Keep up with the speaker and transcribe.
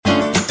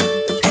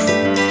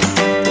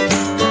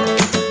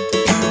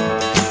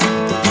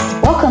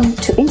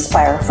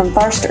Inspire from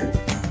Tharstern,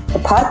 the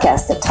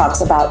podcast that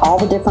talks about all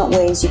the different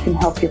ways you can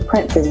help your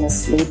print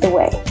business lead the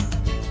way.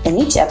 In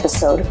each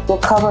episode, we'll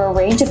cover a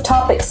range of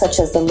topics such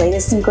as the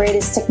latest and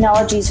greatest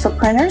technologies for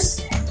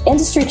printers,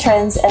 industry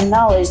trends, and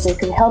knowledge that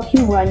can help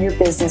you run your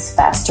business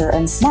faster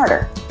and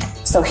smarter.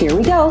 So here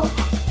we go.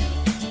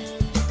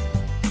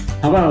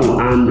 Hello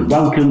and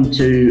welcome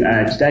to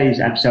today's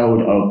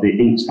episode of the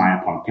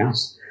Inspire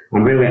podcast.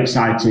 I'm really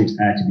excited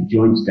to be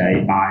joined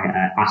today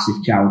by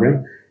Asif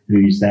Choudry,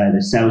 who's the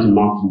Sales and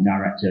Marketing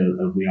Director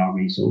of We Are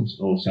Resource,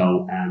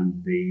 also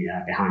the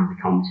behind the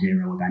comms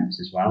hero events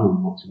as well,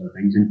 and lots of other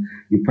things. And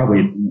you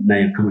probably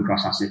may have come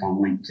across Asif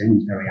on LinkedIn.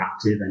 He's very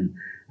active, and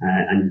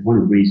one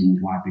of the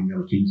reasons why I've been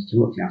really keen to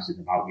talk to you, Asif,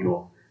 about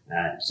your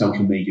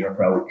social media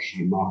approach,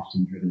 your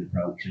marketing-driven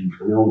approach, and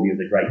all the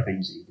other great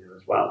things that you do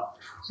as well.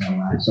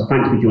 So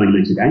thanks for joining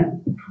me today.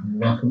 You're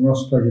welcome,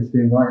 Ross. Pleasure to be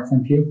invited.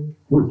 Thank you.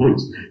 Good,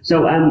 thanks.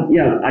 So,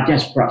 I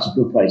guess perhaps a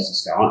good place to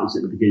start is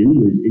at the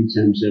beginning in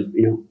terms of,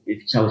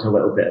 if you tell us a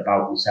little bit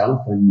about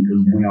yourself and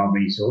We Are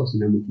Resource,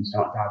 and then we can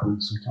start diving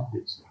into some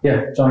topics.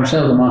 Yeah, so I'm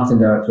Sales and Marketing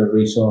Director at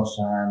Resource,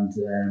 and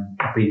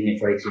I've been here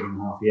for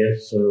 18.5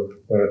 years. So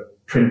we're a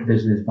print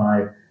business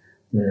at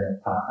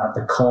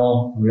the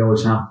core. We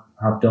always have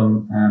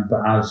done,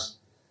 but as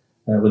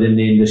within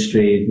the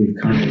industry, we've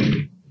kind of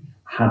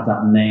had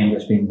that name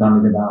that's been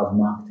bandied about as a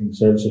marketing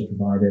services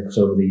provider, because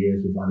over the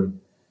years we've added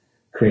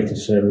creative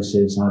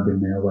services, hybrid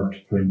mail, web to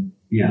print,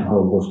 and a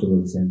whole host of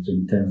other things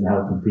in terms of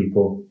helping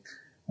people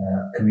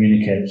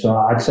communicate. So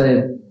I'd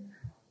say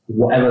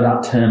whatever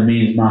that term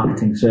means,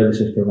 marketing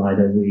services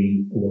provider,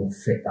 we will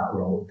fit that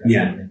role,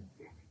 definitely.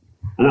 Yeah.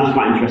 And that's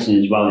quite interesting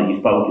as well, that you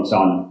focus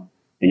on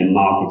being a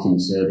marketing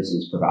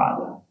services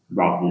provider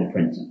rather than a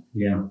printer.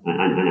 Yeah.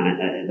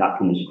 And that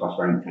comes across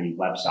very much on your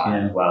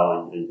website as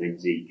well, and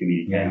things, the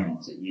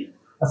communications that you...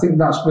 I think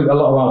that's a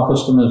lot of our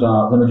customers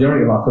the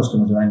majority of our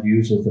customers are end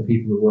users, the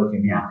people who work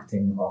in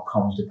marketing or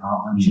comms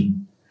departments,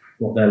 and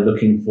what they're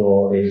looking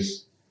for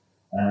is,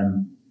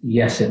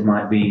 yes, it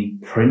might be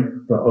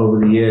print, but over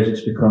the years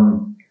it's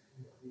become,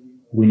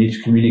 we need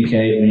to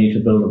communicate, we need to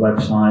build a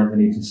website,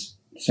 we need to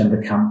send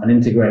an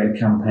integrated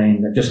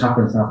campaign that just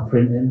happens to have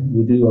printing.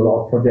 We do a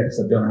lot of projects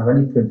that don't have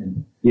any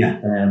printing. Yeah.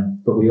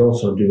 But we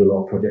also do a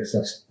lot of projects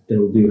that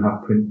still do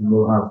have print and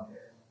will have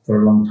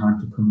for a long time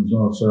to come as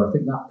well. So I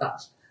think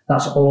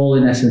that's all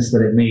in essence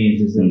that it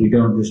means, is that we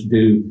don't just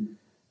do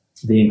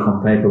the ink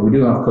on paper. We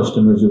do have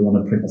customers who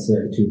want to print a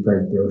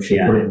 32-page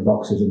brochure, put it in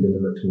boxes and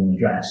deliver it to one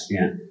address.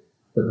 Yeah.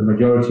 But the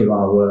majority of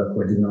our work,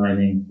 we're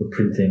designing, we're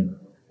printing,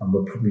 and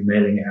we're probably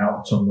mailing it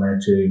out somewhere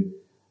to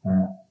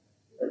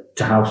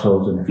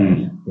households in the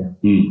future.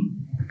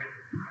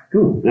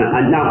 Cool.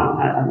 And now,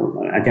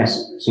 I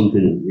guess something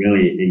I'm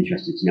really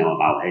interested to know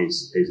about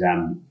is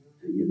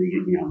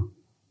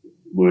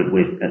we're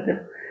at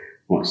the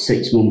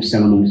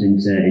 7 months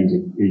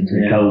into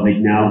COVID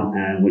now.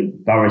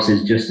 Boris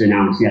has just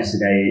announced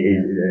yesterday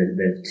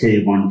the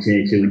tier 1,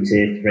 tier 2, and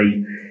tier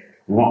 3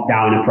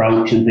 lockdown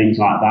approach and things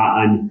like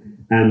that.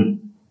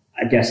 And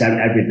I guess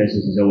every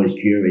business is always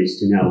curious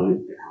to know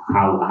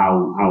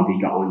how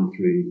they got on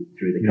through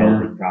the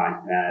COVID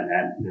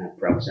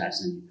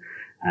process,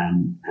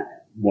 and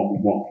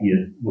what you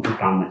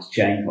found that's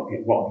changed.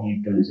 What have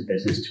you done as a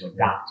business to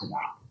adapt to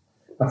that?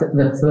 I think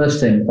the first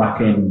thing back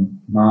in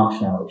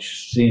March now,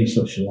 which seems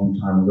such a long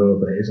time ago,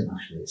 but it isn't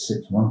actually, it's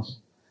 6 months.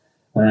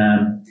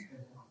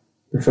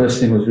 The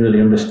first thing was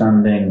really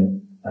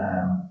understanding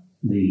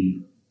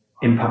the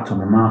impact on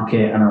the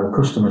market and our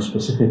customers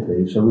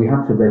specifically. So we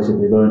had to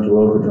basically go into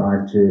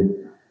overdrive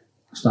to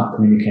start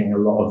communicating a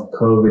lot of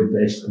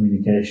COVID-based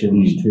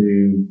communications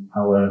to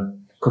our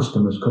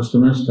customers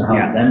to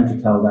help them to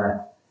tell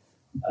their,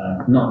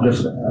 not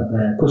just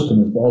their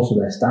customers, but also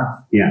their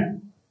staff. Yeah.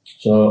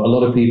 So a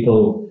lot of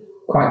people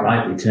quite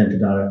rightly turned to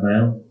direct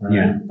mail,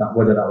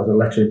 whether that was a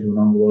letter into an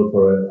envelope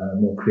or a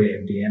more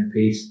creative DM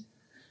piece.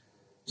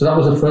 So that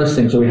was the first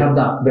thing. So we had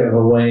that bit of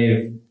a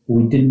wave.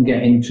 We didn't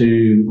get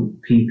into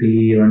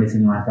PPE or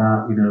anything like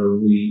that.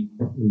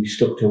 We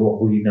stuck to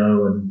what we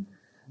know, and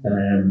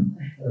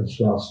as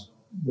well as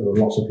there were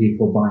lots of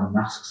people buying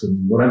masks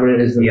and whatever it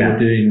is that we're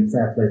doing, and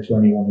fair play to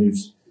anyone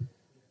who's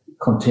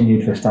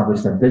continued to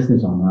establish their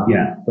business on that.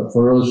 Yeah. But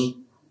for us,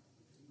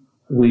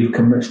 we've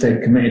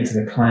stayed committed to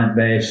the client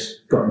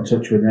base, got in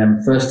touch with them.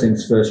 First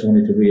things first,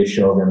 wanted to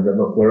reassure them that,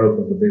 look, we're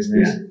open for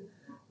business. Yeah.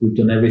 We've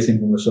done everything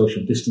from a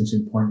social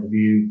distancing point of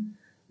view.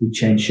 We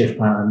changed shift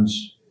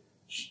patterns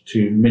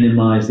to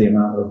minimise the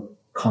amount of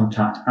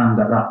contact, and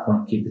at that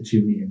point keep the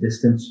 2 metre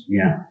distance.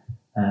 Yeah.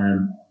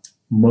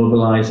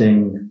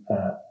 Mobilising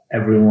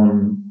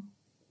everyone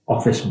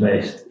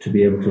office-based to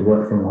be able to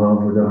work from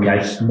home with only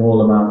a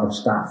small amount of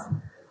staff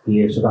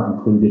here. So that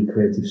included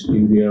creative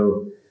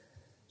studio,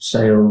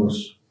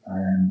 sales,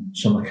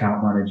 some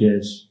account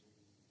managers,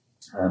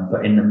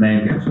 but in the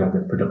main, because we have the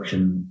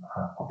production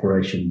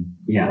operation,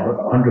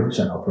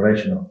 100%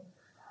 operational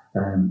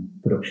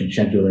production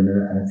scheduling,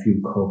 and a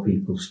few core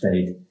people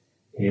stayed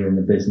here in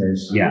the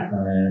business.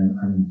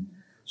 And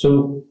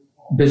so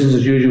business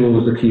as usual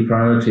was the key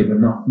priority, but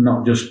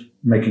not just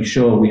making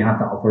sure we had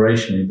that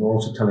operationally, but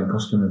also telling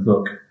customers,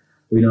 look,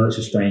 we know it's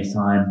a strange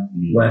time,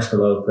 we're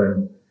still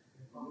open,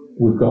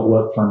 we've got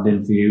work planned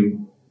in for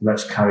you,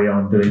 let's carry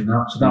on doing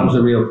that. So that was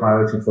a real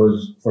priority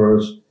for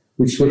us.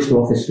 We switched to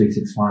Office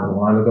 365 a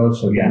while ago,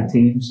 so getting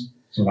Teams.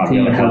 So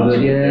Teams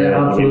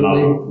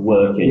absolutely.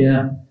 Working.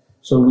 Yeah.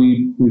 So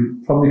we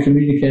probably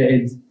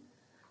communicated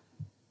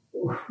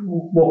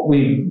what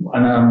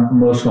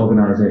most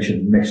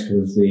organisations missed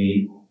was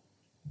the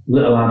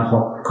little ad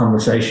hoc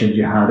conversations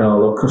you had. Oh,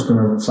 look,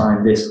 customer hasn't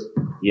signed this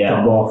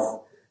job off.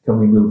 Can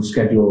we move the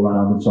schedule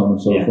around and so on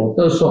and so forth?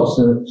 Those sorts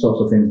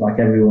of things, like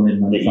everyone in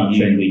manufacturing. That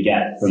you usually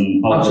get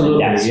from over the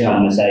desk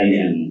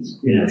conversations.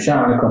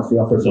 Shouting across the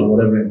office or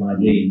whatever it might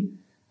be,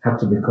 had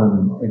to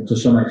become, to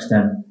some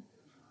extent,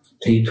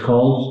 Teams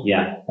calls.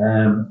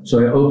 So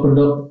it opened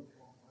up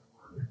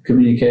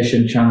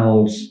communication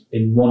channels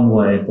in one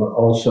way, but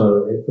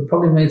also it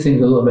probably made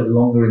things a little bit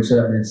longer in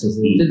certain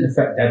instances. It didn't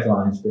affect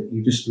deadlines, but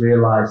you just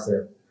realised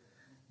that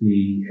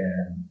the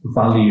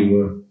value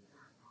of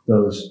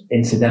those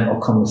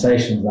incidental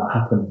conversations that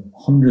happen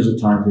hundreds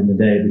of times in the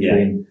day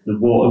between the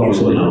water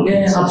cooler.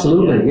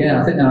 Absolutely.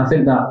 I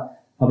think that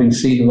having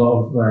seen a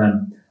lot of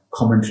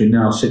commentary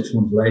now 6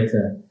 months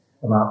later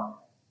about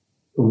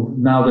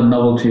now the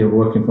novelty of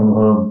working from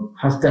home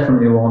has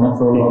definitely worn off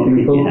for a lot of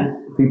people.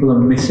 People are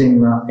missing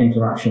that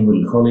interaction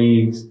with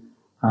colleagues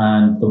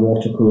and the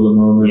water cooler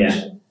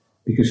moments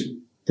because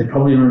they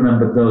probably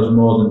remembered those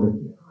more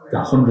than the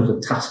hundreds of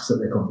tasks that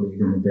they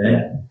completed in the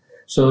day.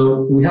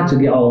 So we had to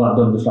get all that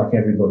done just like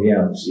everybody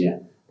else.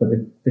 But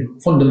the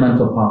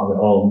fundamental part of it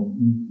all,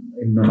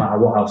 no matter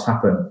what else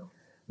happened,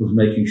 was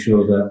making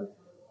sure that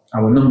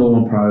our number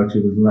one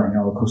priority was letting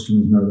our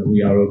customers know that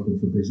we are open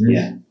for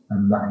business.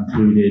 And that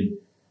included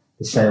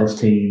the sales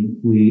team.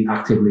 We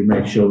actively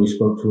made sure we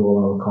spoke to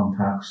all our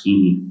contacts.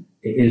 It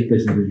is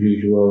business as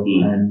usual.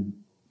 And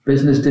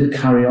business did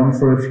carry on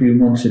for a few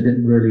months. It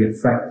didn't really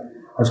affect,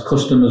 as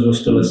customers were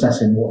still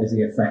assessing what is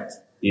the effect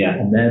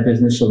on their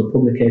business. So the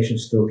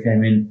publications still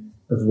came in,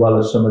 as well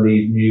as some of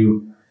these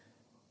new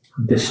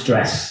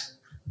distress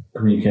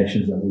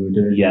communications that we were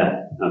doing.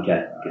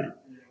 Okay.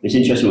 It's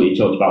interesting what you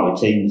talked about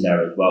with Teams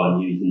there as well,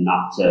 and using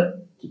that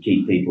to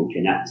keep people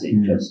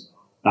connected, because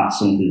that's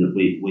something that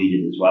we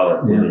did as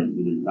well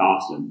within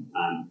Marston,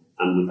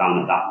 and we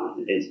found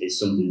that is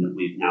something that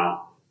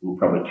we'll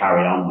probably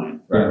carry on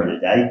with forever and a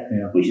day,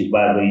 which is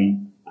where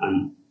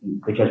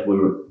because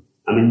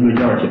the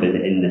majority of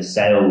it in the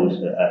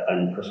sales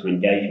and customer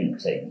engagement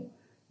team,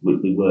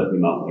 we work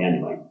remotely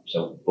anyway.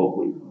 So, but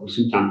we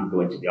sometimes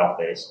go into the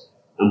office,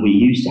 and we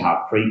used to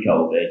have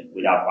pre-COVID,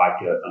 we'd have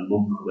like a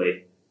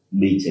monthly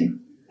meeting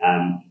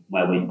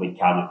where we'd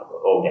kind of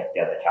all get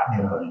together, catch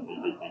up,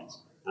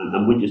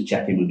 and we'd just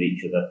check in with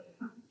each other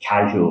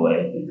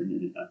casually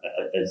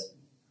as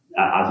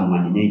and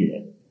when you needed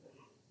it.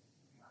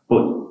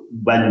 But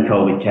when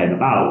COVID came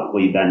about,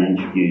 we then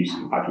introduced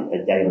like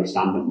a daily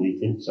stand-up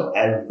meeting. So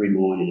every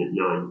morning at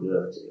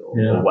 9:30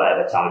 or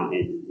whatever time it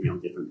is,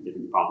 different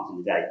departments in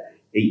the day,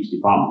 each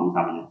department was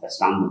having a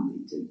stand-up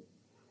meeting,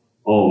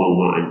 all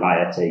online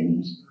via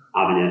Teams,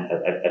 having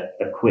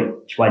a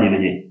quick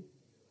 20-minute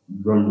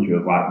run through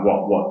of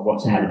like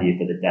what's ahead of you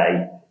for the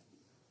day.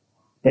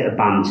 Bit of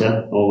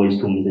banter always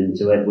comes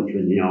into it, which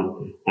was,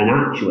 and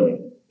actually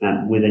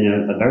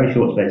within a very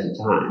short space of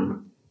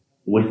time,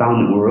 we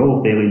found that we're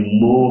all feeling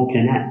more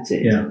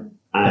connected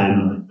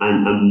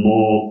and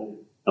more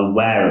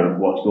aware of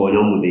what's going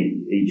on with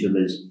each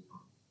other's,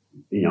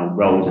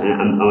 roles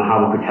and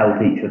how we could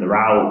help each other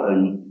out.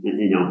 And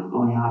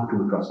I've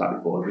come across that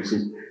before. This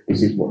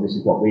is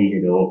what we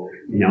did, or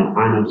I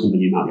know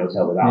somebody who might be able to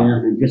help with that.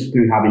 And just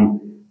through having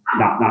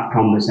that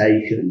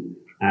conversation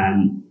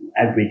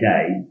every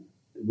day,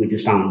 we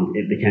just found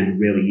it became a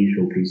really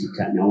useful piece of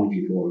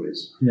technology for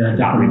us.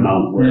 That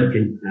remote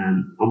working.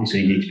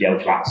 Obviously, you need to be able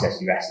to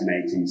access your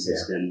estimating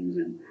systems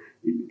and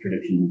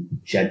production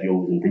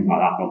schedules and things like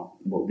that.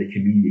 But the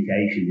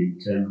communication,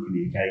 internal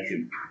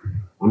communication,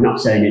 I'm not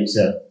saying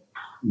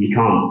you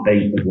can't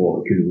beat the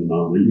water cooler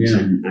moments,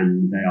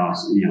 and they are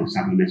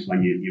sadly missed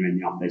when you're in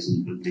the office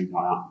and things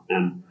like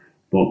that.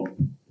 But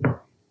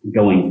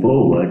going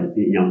forward,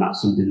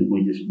 that's something that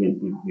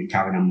we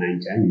carried on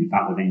maintaining. In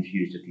fact, we've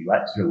introduced a few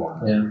extra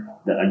ones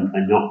that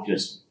are not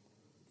just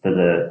for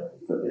the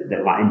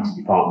like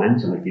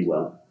interdepartmental, if you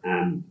will,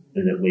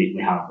 that we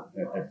have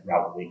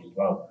throughout the week as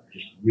well.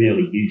 Just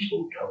really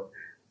useful,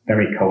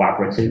 very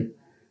collaborative.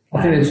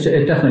 I think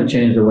it definitely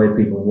changed the way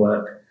people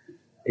work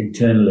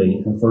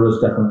internally, and for us,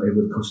 definitely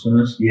with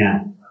customers.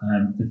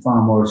 They're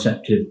far more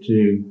receptive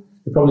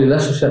they're probably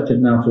less receptive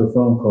now to a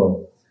phone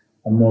call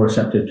and more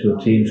receptive to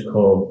a Teams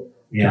call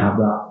to have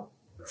that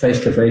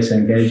face-to-face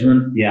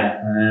engagement.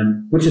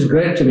 Which is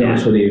great, to be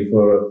honest with you,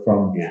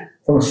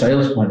 from a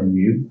sales point of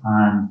view.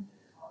 And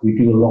we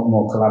do a lot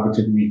more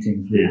collaborative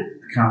meetings with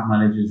account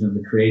managers and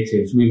the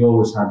creatives. We've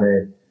always had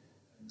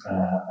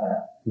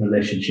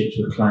relationships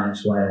with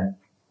clients where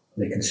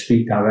they can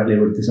speak directly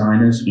with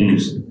designers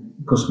because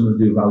customers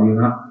do value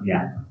that.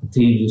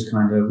 Teams is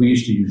we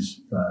used to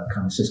use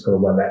kind of Cisco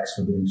WebEx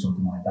for doing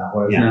something like that,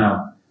 whereas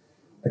now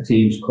a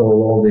Teams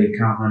call, all the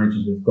account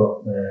managers have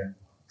got their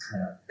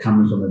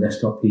cameras on the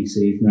desktop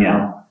PCs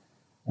now,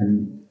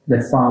 and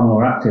they're far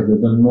more active.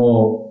 They've done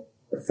more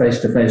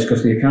face-to-face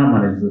because the account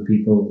managers are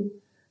people,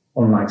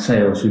 unlike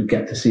sales, who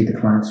get to see the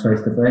clients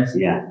face-to-face.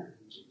 Yeah.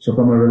 So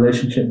from a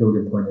relationship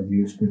building point of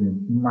view, it's been a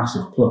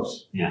massive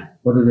plus. Yeah.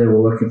 Whether they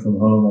were working from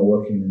home or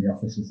working in the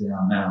office as they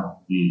are now,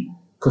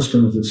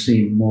 customers have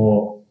seen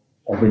more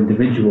of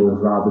individuals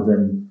rather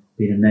than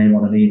being a name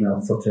on an email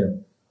footer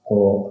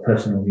or a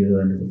person on the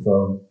other end of the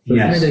phone. So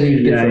yes. It's made a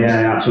huge difference.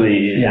 Yeah,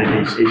 absolutely.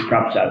 Yeah. It's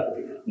perhaps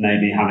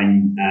maybe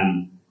having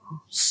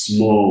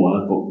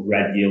smaller but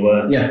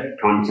regular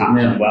contact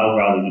as well,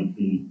 rather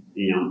than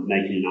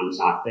making an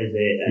on-site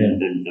visit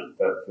and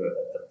for a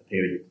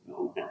period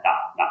of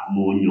that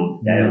morning or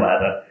the day or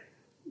whatever.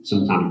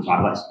 Sometimes it's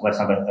like let's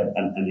have a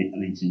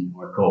meeting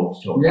or a call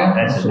to talk about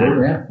this, and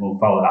then we'll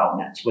follow that up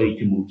next week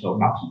and we'll talk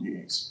about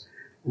something else.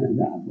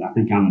 I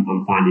think I'm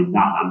finding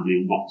that I'm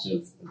doing lots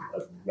of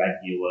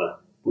regular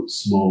but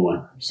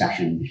smaller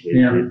sessions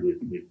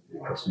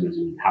with customers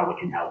and how we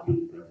can help them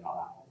and things like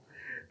that.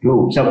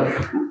 Cool. So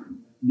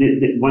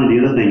one of the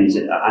other things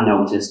that I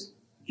noticed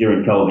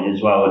during COVID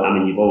as well, I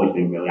mean, you've always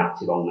been really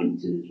active on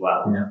LinkedIn as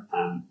well,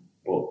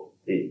 but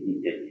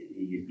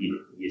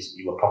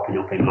you were popping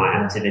up in my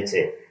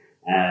activity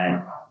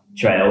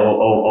trail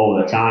all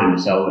the time.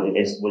 So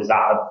was that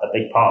a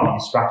big part of your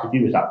strategy?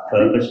 Was that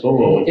purposeful?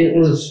 Or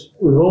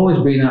We've always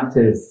been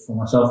active for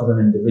myself as an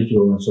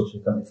individual and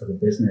subsequently for the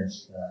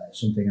business. It's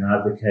something I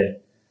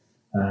advocate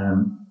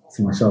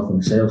for myself and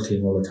the sales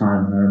team all the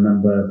time. And I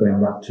remember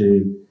going back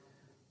to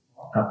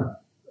at the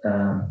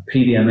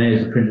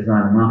PDMA's, the Print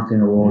Design and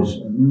Marketing Awards,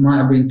 it might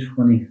have been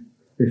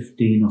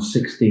 2015 or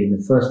 16,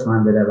 the first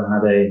time they'd ever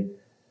had a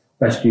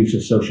best use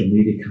of social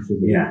media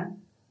category.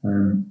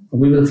 And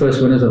we were the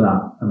first winners of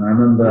that. And I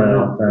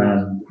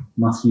remember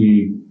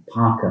Matthew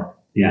Parker,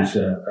 who's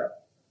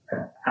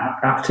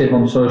active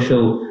on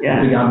social,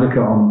 a big advocate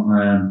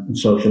on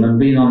social, and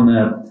been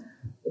on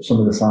some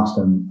of the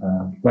Slaston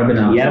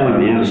webinars.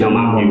 So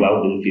Matthew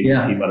Weldon, a few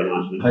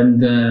webinars.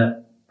 And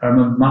I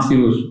remember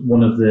Matthew was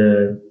one of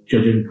the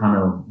judging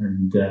panel,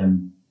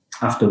 and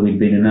after we'd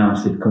been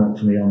announced, he'd come up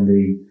to me on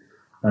the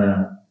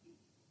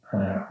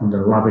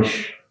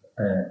lavish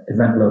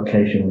event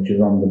location, which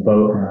is on the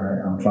boat.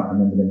 I'm trying to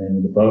remember the name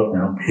of the boat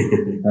now.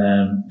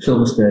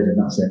 Silver Sturgeon,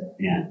 that's it.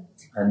 Yeah.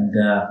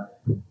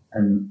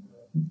 And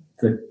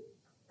the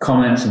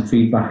comments and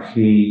feedback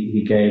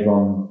he gave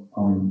on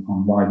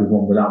why we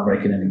won without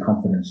breaking any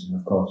confidence,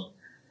 of course,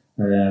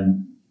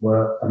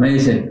 were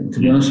amazing. To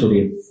be honest with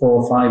you, 4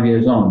 or 5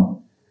 years on,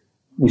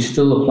 we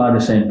still apply the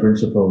same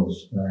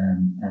principles,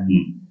 and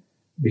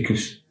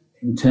because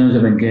in terms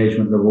of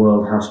engagement, the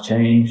world has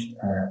changed,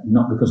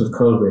 not because of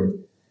COVID.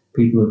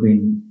 People have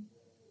been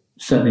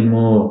certainly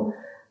more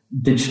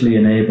digitally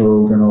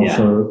enabled and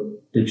also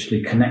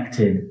digitally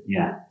connected.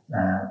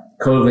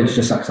 COVID's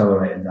just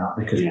accelerated that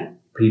because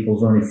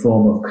people's only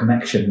form of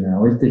connection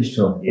now is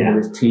digital, whether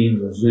it's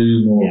Teams or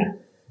Zoom or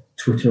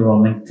Twitter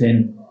or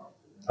LinkedIn.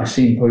 I've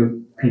seen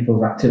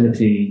people's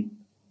activity,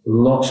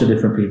 lots of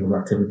different people's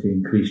activity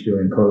increase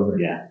during COVID.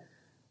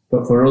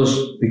 But for us,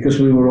 because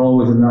we were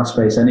always in that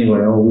space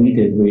anyway, all we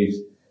did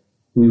was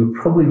we were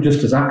probably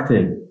just as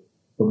active,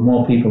 but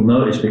more people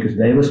noticed because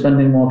they were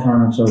spending more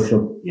time on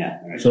social.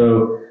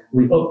 So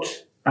we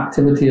upped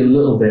activity a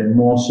little bit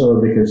more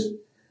so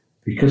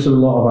because a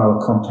lot of our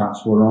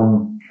contacts were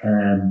on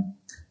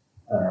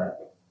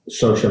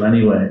social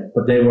anyway,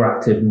 but they were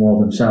active more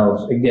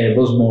themselves. It gave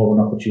us more of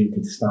an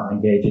opportunity to start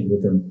engaging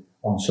with them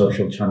on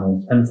social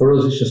channels. And for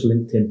us, it's just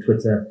LinkedIn,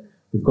 Twitter.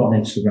 We've got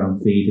an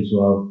Instagram feed as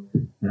well,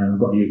 and we've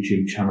got a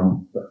YouTube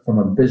channel. But from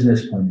a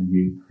business point of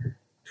view,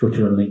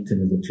 Twitter and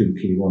LinkedIn are the two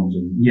key ones.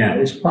 And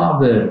it's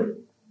part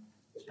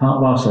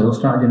of our sales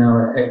strategy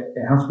now. It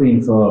has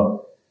been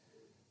for.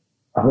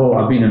 I've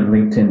been on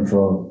LinkedIn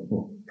for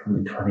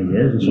probably 20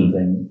 years or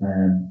something,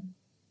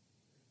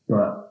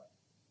 but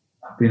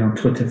I've been on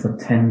Twitter for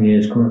 10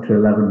 years, coming up to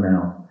 11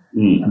 now,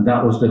 and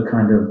that was the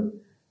kind of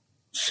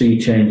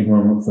sea-changing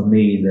moment for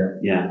me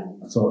that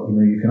I thought,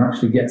 you can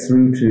actually get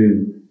through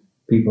to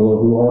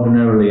people who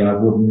ordinarily I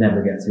would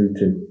never get through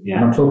to.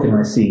 And I'm talking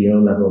like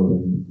CEO level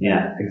and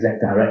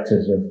exec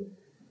directors of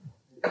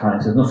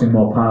clients. There's nothing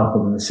more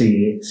powerful than the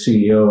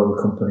CEO of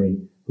a company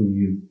who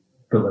you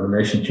built a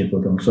relationship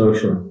with on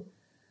social.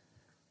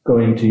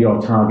 Going to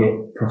your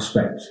target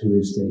prospect, who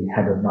is the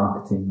head of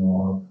marketing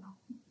or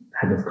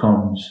head of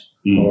comms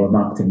or a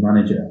marketing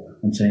manager,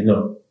 and saying,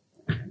 look,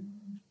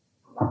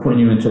 I'm putting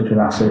you in touch with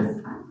Asif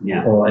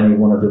or any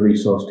one of the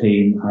resource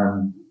team,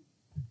 and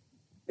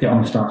get on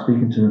and start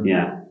speaking to them.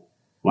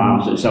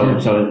 Wow. So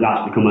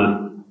that's become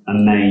a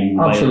main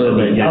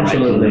absolutely.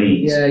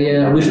 Leads.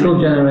 We still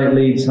generate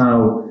leads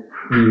how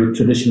we would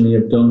traditionally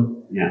have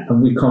done,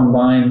 and we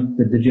combine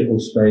the digital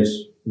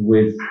space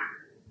with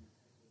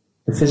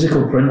the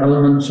physical print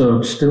element.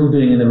 So still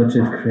doing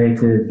innovative,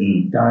 creative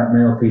direct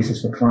mail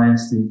pieces for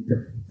clients.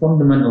 The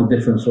fundamental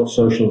difference what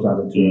social's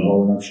added to it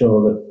all, and I'm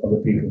sure that other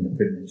people in the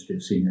print industry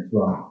have seen it as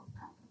well,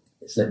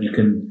 is that you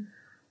can,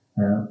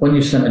 when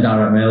you send a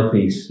direct mail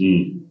piece,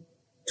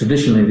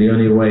 traditionally the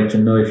only way to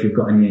know if you've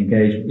got any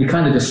engagement, you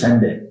kind of just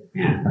send it,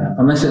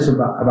 unless it's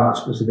about a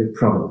specific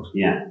product.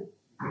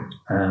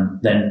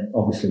 Then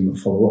obviously you'll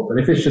follow up. But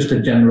if it's just a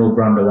general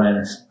brand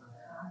awareness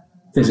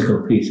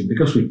physical piece, and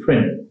because we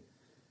printers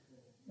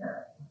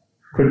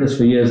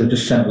for years have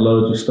just sent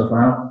loads of stuff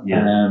out.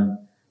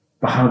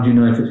 But how do you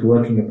know if it's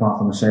working apart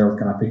from a sales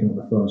guy picking up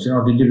the phone and saying,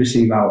 "Oh, did you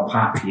receive our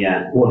pack?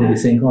 What did you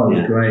think? Oh, it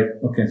was great.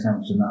 Okay,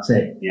 thanks," and that's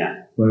it.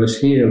 Whereas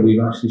here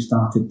we've actually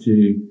started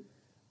to,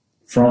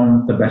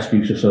 from the best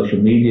use of social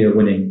media,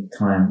 winning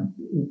time,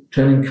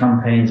 turning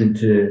campaigns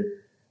into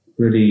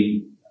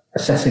really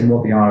assessing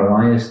what the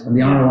ROI is. And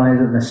the ROI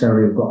isn't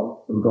necessarily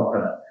we've got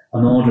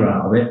an order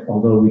out of it,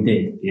 although we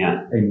did,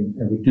 and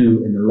we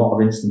do in a lot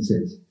of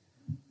instances.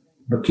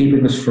 But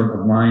keeping this front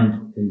of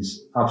mind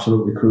is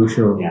absolutely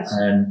crucial.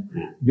 And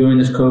during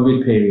this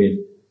COVID period,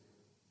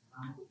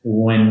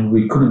 when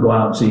we couldn't go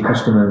out and see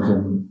customers,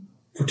 and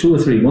for 2 or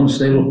 3 months,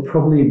 they were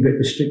probably a bit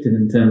restricted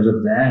in terms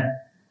of their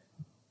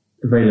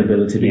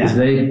availability, because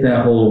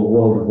their whole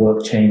world of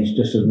work changed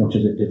just as much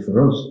as it did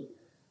for us.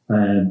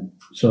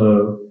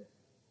 So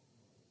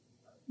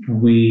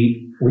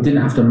we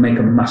didn't have to make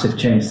a massive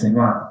change to think,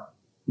 right,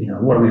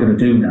 what are we going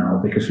to do now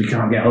because we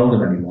can't get hold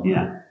of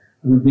anyone?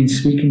 We've been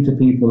speaking to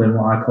people in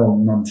what I call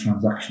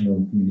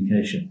non-transactional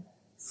communication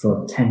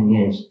for 10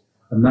 years.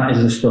 And that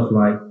is the stuff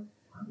like,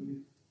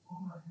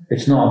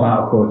 it's not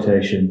about a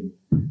quotation.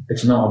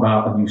 It's not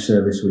about a new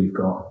service we've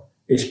got.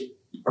 It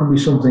could be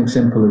something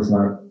simple as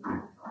like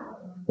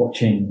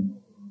watching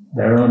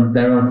their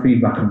own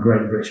feedback on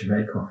Great British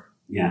Bake Off.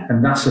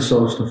 And that's the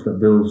sort of stuff that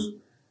builds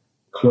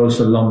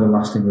closer, longer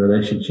lasting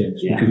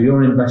relationships, because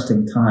you're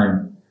investing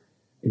time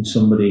in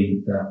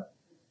somebody that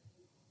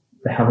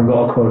they haven't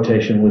got a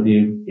quotation with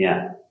you.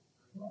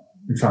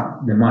 In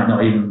fact, they might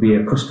not even be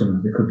a customer.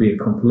 They could be a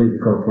completely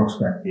cold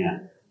prospect.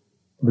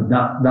 But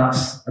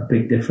that's a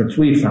big difference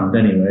we've found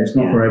anyway. It's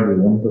not for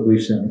everyone, but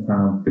we've certainly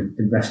found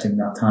investing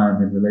that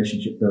time in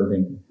relationship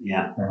building,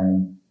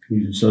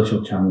 using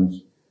social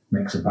channels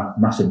makes a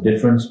massive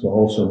difference. But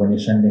also when you're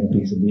sending a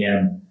piece of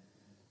DM,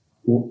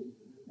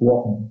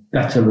 what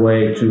better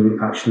way to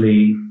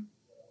actually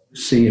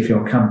see if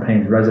your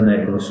campaign's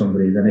resonated with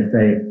somebody than if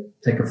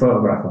they take a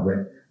photograph of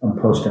it and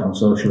post it on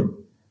social.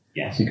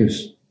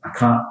 Because I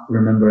can't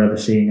remember ever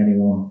seeing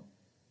anyone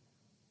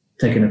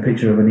taking a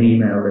picture of an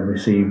email they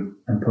received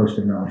and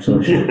posting that on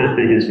social.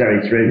 It's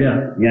very true.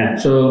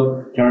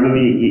 So I remember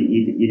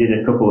you did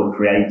a couple of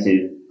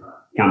creative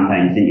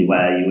campaigns, didn't you,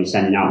 where you were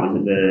sending out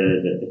with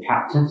the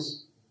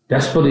cactus?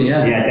 Desk Buddy,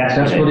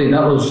 Desk Buddy.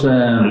 That was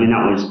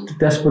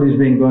Desk Buddy's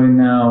been going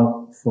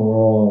now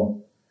for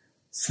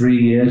 3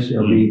 years.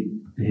 He'll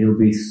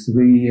be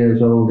 3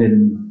 years old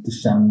in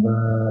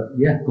December.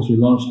 Because we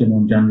launched him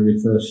on January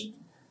 1st,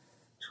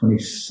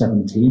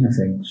 2017, I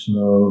think.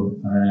 So,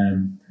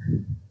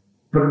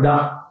 but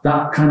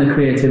that kind of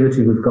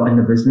creativity we've got in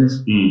the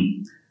business.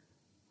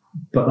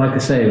 But like I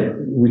say,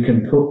 we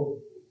can put,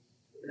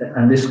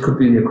 and this could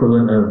be the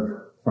equivalent of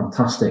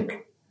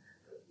fantastic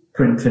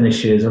print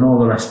finishes and all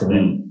the rest of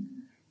it.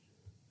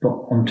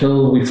 But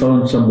until we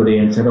phoned somebody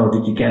and said, "Oh,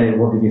 did you get it?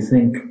 What did you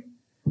think?"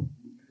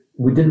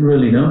 we didn't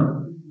really know.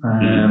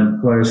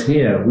 Whereas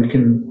here, we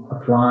can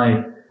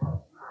apply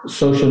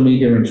social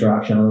media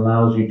interaction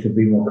allows you to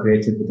be more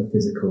creative with the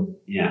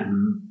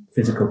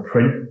physical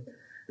print,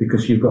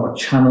 because you've got a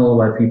channel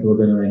where people are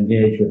going to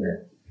engage with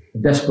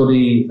it. Desk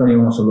Buddy, if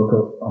anyone wants to look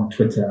up on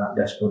Twitter at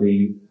Desk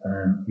Buddy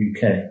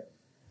UK,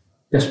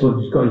 Desk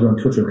Buddy's got his own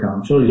Twitter account.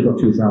 I'm sure he's got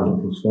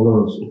 2,000 plus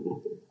followers.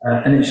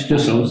 And it's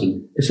just,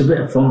 awesome. It's a bit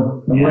of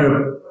fun.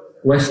 And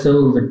we're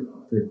still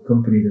the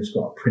company that's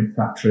got a print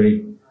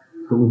factory,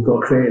 but we've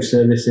got creative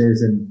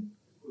services, and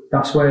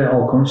that's where it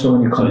all comes from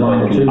when you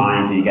combine the two.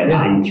 You get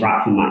that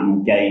interaction, that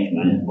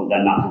engagement, but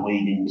then that's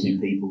leading to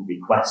people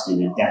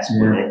requesting a Desk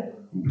Buddy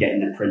and getting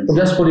the print. Well,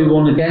 Desk Buddy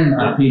won again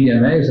at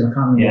PDMAs, and I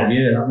can't remember what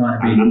year. That might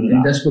have been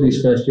in Desk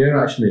Buddy's first year,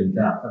 actually,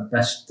 that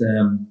best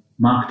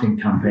marketing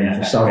campaign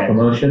for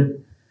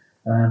self-promotion,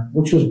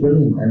 which was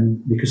brilliant.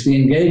 And because the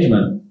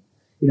engagement,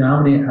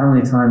 how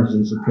many times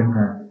has a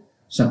printer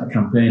sent a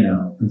campaign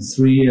out, and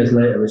 3 years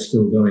later it's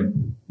still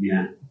going?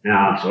 Yeah,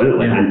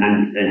 absolutely. And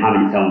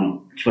having it on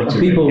Twitter.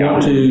 People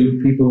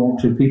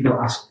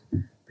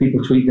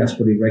tweet Desk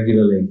Buddy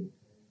regularly.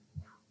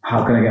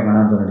 How can I get my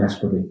hands on a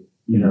Desk Buddy?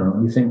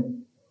 You think,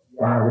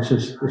 wow, this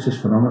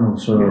is phenomenal.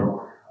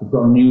 So we've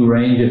got a new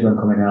range of them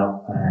coming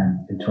out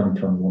in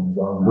 2021 as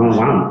well. Oh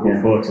wow,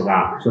 look forward to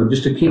that. So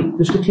just to keep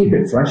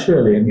it fresh,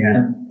 really,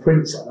 and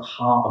print's at the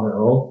heart of it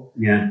all.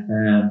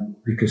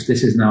 Because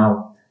this is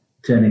now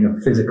turning a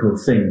physical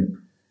thing.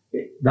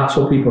 That's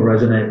what people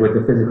resonate with,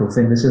 the physical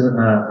thing. This isn't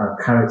a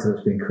character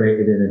that's been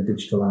created in a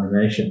digital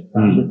animation.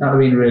 That would have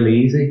been really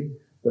easy.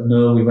 But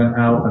no, we went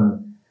out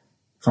and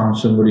found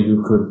somebody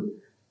who could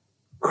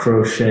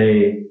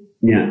crochet,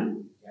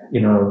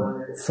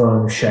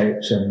 foam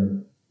shapes,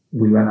 and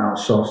we went out,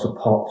 sourced the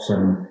pots,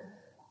 and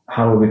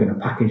how are we going to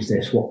package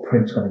this? What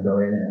print's going to go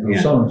in it? And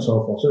so on and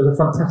so forth. So it was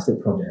a fantastic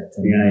project.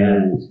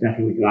 And, it's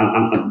definitely.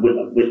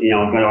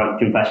 I've got to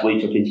confess, we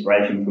took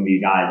inspiration from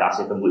you guys,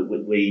 Asif, and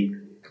we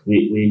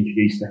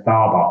introduced the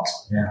Tharbot.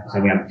 Yeah.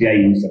 So we have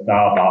James the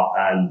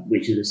Tharbot,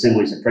 which is a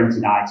similar, it's a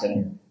printed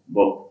item,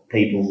 but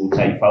people will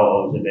take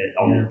photos of it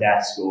on the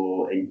desk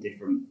or in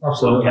different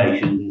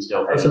locations and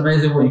stuff. It's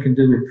amazing what you can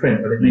do with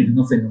print, but it means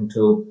nothing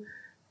until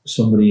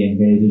somebody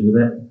engages with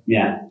it.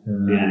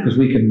 Because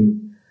we can,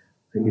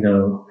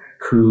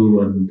 coo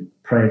and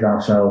praise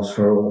ourselves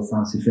for all the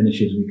fancy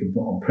finishes we can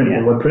put on print.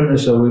 But we're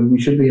printers, so we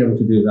should be able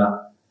to do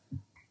that.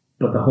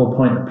 But the whole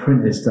point of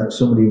print is that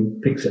somebody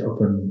picks it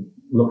up and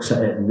looks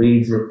at it and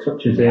reads it,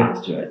 touches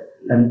reacts to it.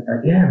 And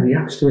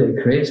reacts to it.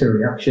 It creates a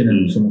reaction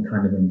and some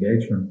kind of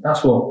engagement.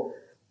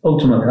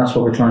 Ultimately, that's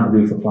what we're trying to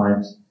do for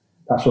clients.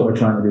 That's what we're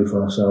trying to do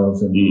for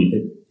ourselves. And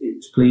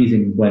it's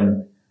pleasing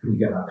when we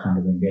get that kind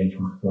of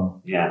engagement as well.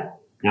 Yeah.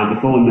 Now,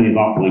 before we move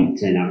off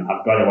LinkedIn,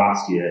 I've got to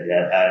ask you,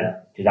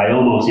 because I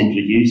almost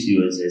introduced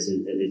you as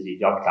your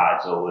job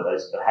title,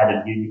 as the head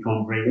of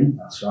unicorn breeding.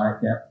 That's right,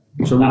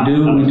 yeah. So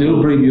we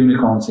do breed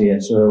unicorns here.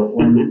 So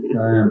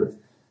when,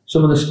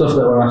 some of the stuff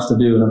that we're asked to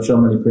do, and I'm sure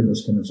many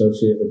printers can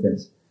associate with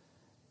this,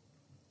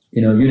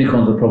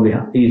 unicorns are probably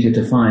easier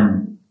to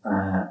find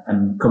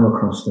and come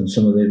across than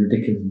some of the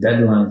ridiculous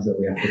deadlines that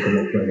we have to come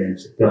up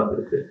against.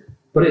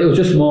 But it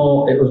was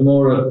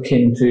more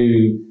akin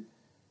to,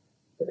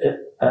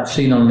 I've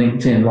seen on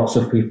LinkedIn, lots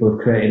of people have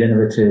created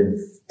innovative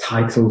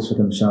titles for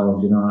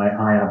themselves.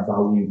 I add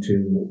value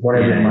to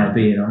whatever it might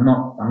be. And I'm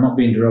not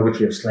being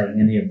derogatory or slaying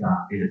any of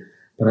that. Yeah.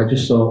 But I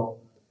just thought,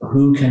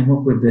 who came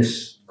up with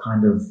this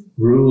kind of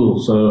rule?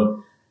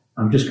 So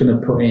I'm just going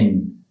to put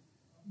in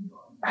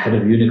head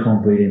of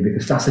unicorn breeding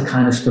because that's the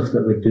kind of stuff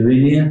that we're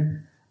doing here.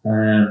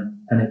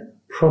 And it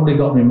probably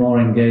got me more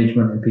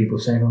engagement and people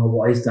saying, "Oh,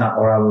 what is that?"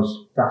 Or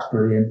that's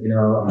brilliant.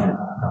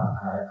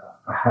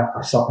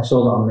 I saw that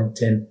on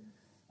LinkedIn.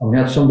 And we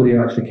had somebody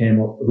who actually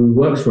came up, who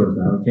works for us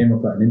now, who came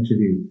up at an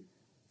interview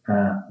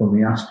when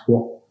we asked,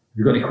 have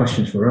you got any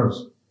questions for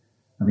us?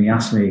 And he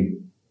asked me,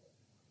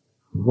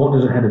 what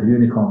does a head of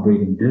unicorn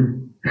breeding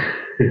do?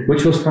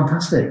 Which was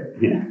fantastic.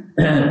 Yeah.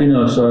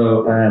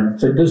 So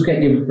it does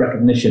get you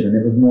recognition, and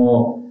it was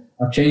more,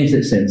 I've changed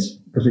it since,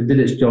 because it did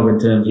its job in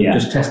terms of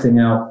just testing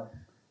out,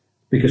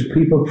 because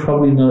people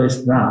probably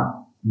noticed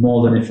that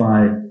more than if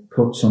I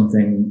put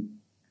something,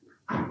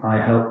 I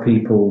help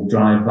people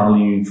drive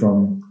value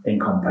from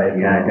ink on paper.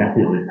 Yeah,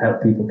 definitely.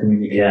 Help people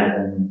communicate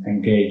and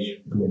engage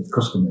with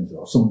customers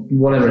or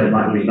whatever it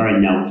might be. Very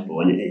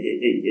noticeable, and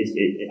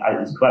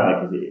it's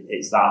clever because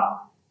it's that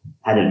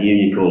head of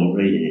unicorn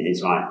breeding.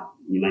 It's like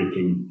you're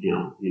making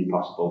the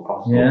impossible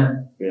possible.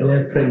 Yeah,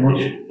 really. Pretty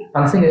much.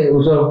 And I think it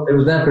was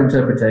there for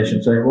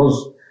interpretation. So it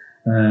was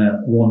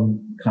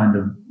one kind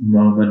of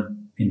moment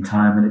in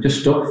time, and it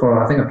just stuck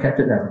for. I think I've kept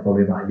it there for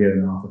probably about a year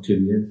and a half or 2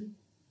 years.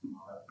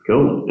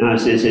 Cool.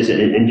 It's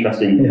an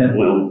interesting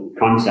little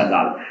concept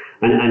that,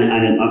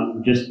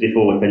 and just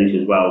before we finish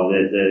as well,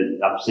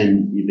 I've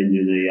seen you've been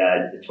doing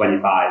the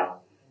 25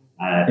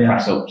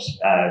 press ups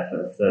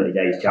for 30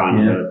 days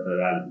challenge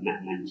for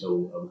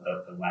mental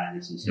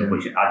awareness and stuff,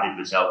 which I did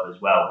myself as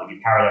well. But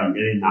you carried on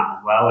doing that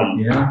as well,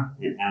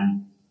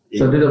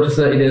 so I did up to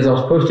 30 days. I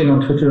was posting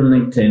on Twitter and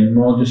LinkedIn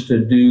more just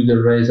to do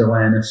the raise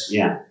awareness.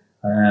 Yeah.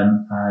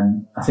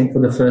 And I think for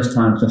the first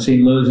time, because I've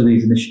seen loads of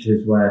these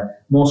initiatives where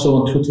more so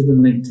on Twitter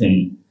than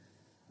LinkedIn,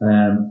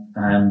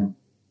 and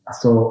I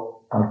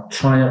thought I'll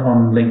try it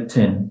on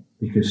LinkedIn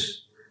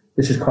because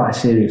this is quite a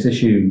serious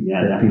issue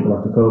that people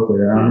have to cope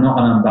with. And I'm not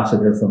an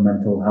ambassador for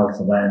mental health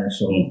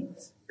awareness or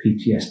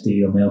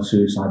PTSD or male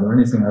suicide or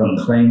anything. I don't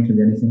claim to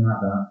be anything like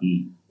that.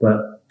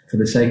 But for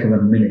the sake of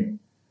a minute,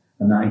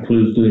 and that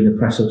includes doing the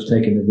press ups,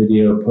 taking the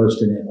video,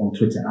 posting it on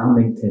Twitter and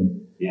LinkedIn.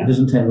 It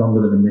doesn't take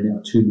longer than a minute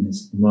or 2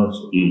 minutes at the most.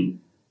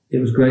 It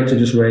was great to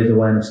just raise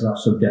awareness of that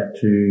subject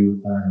to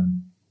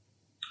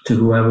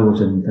whoever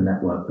was in the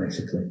network,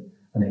 basically.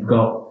 And it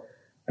got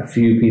a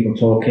few people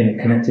talking. It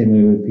connected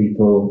me with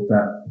people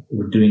that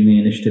were doing the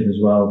initiative as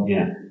well.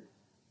 Yeah.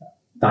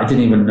 That I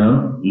didn't even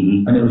know.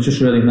 And it was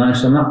just really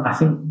nice. And I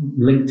think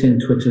LinkedIn,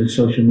 Twitter,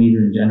 social media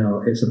in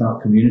general, it's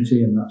about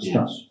community, and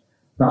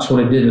that's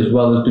what it did, as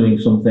well as doing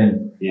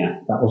something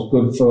that was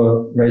good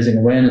for raising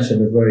awareness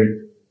of a very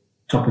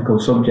topical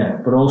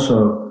subject, but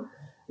also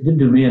it didn't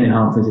do me any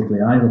harm physically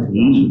either, to be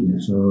honest with you.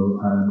 So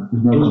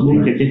it was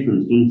a big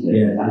difference, didn't it?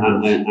 Yeah,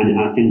 and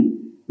I think,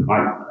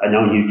 I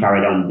know you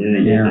carried on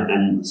doing it,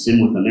 and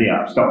similar for me,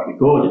 I've stopped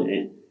recording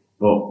it,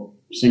 but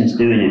since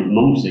doing it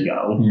months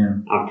ago,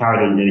 I've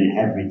carried on doing it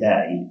every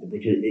day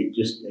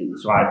because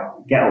so I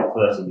get up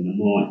first thing in the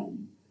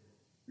morning,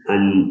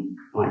 and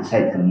it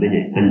takes a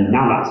minute, and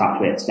now that's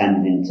actually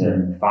extended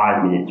into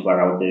 5 minutes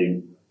where I'll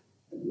do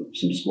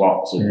some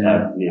squats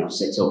and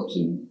sit-ups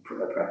and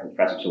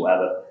press-ups or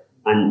whatever,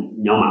 and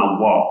no matter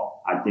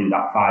what, I do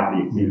that 5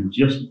 minutes. It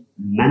just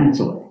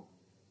mentally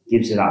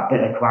gives you that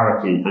bit of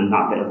clarity and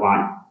that bit of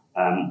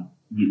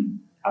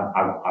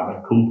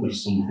I've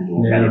accomplished something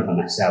already for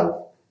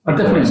myself, I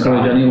definitely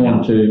encourage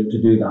anyone to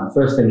do that.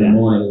 First thing in the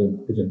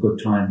morning is a good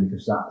time,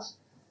 because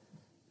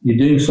you're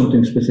doing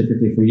something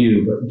specifically for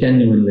you, but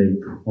genuinely,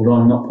 although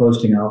I'm not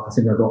posting out, I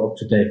think I got up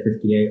to day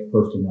 58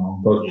 posting out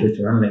on both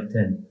Twitter and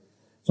LinkedIn.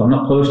 So I'm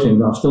not posting,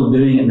 but I'm still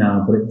doing it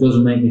now, but it does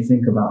make me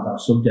think about that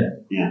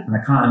subject. Yeah. And I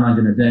can't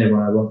imagine a day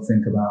where I won't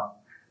think about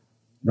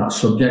that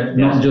subject,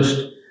 not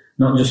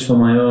just for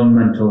my own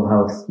mental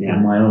health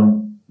and my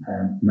own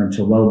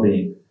mental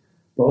well-being,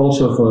 but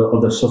also for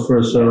other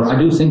sufferers. So I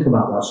do think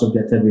about that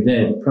subject every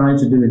day. But prior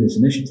to doing this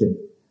initiative,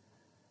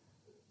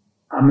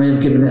 I may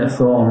have given it a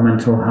thought on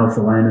Mental Health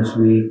Awareness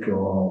Week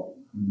or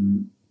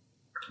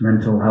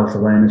Mental Health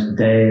Awareness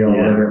Day or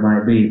whatever it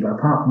might be. But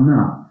apart from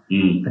that,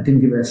 I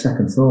didn't give it a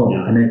second thought.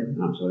 Yeah,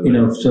 and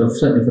absolutely. So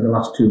certainly for the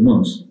last 2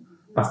 months,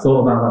 I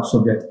thought about that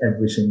subject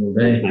every single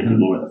day. Making it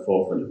more at the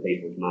forefront of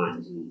people's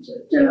minds.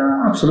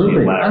 Yeah,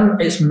 absolutely. And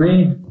it's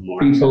made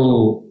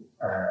people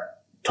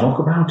talk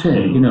about it,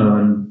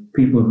 and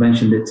people have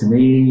mentioned it to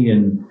me,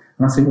 and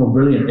I think, well,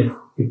 brilliant.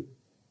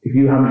 If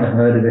you haven't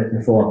heard of it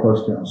before I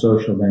posted it on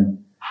social, then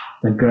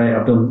great.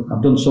 I've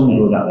done some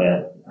good out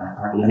there.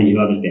 I think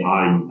whoever's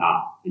behind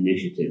that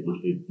initiative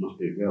must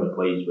be really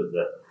pleased with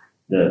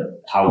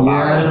how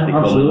viral it's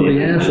become. Absolutely.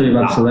 Yeah, so you've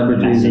had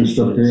celebrities and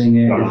stuff doing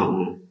it.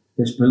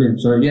 It's brilliant.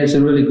 So it's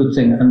a really good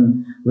thing,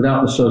 and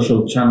without the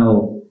social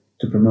channel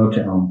to promote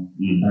it on,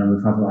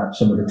 we've had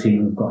some of the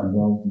team have got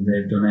involved and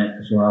they've done it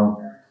as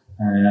well.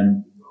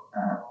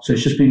 So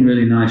it's just been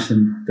really nice,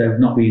 and they've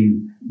not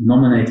been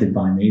nominated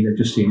by me. They've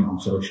just seen it on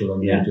social,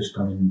 and they've just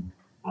gone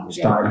and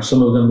started.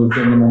 Some of them we've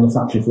done them on the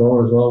factory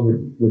floor as well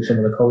with some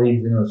of the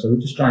colleagues. So we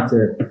just try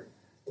to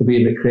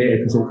be a bit creative,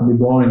 because it can be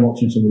boring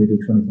watching somebody do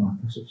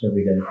 25 push-ups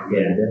every day.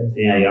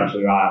 Yeah, you're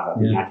absolutely right. I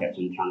think I kept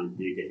on trying to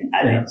do different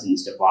edits and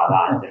stuff like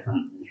that,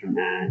 and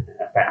different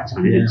effects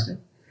on it and stuff.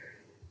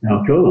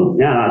 Oh, cool.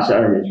 Yeah, that's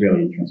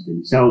really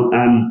interesting. So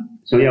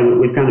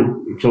we've kind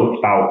of talked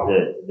about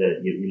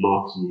your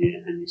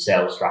marketing and your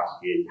sales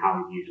strategy and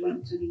how you use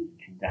LinkedIn, and you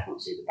can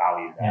definitely see the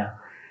value there. Yeah.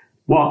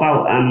 What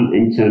about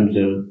in terms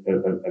of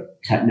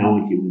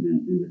technology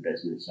within the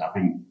business? I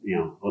think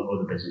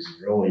other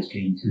businesses are always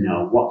keen to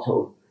know what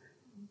sort of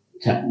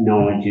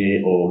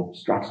technology or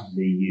strategy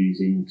they're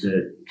using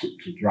to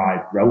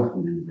drive growth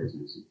within the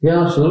business.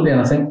 Yeah, absolutely.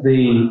 And I think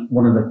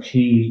one of the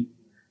key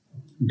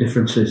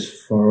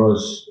differences for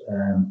us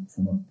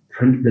from a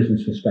print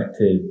business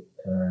perspective,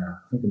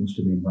 I think it must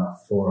have been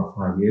about 4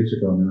 or 5 years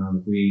ago now,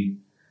 that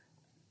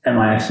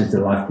MIS is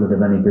the lifeblood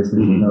of any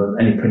business,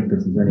 any print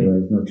business anyway,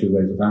 there's no two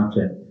ways about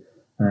it.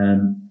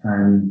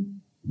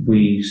 And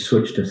we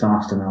switched to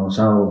Tharston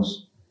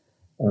ourselves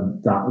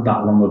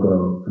that long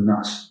ago, and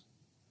that's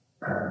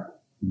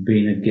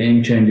been a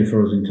game changer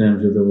for us in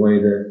terms of the way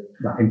that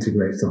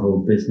integrates the whole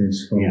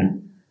business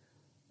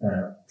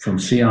from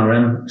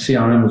CRM.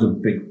 CRM was a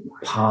big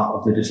part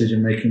of the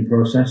decision-making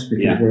process,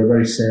 because we're a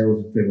very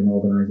sales-driven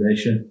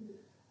organisation,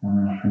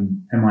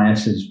 and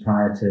MIS's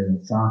prior to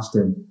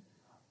Tharston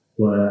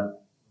were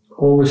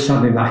always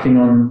sadly lacking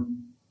on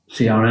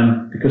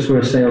CRM, because we're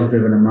a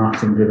sales-driven and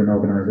marketing-driven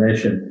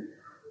organisation.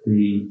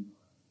 We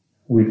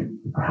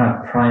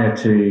had prior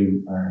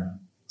to,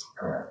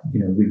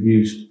 we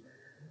used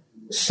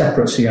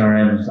separate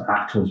CRMs.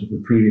 Actors was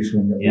the previous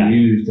one that we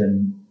used,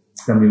 and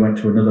then we went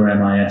to another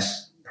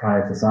MIS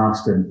prior to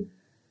Tharston,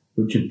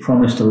 which had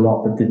promised a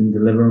lot but didn't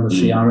deliver on the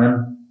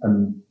CRM.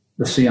 And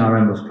the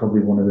CRM was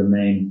probably one of the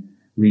main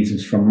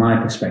reasons, from my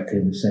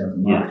perspective as sales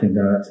and marketing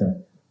director,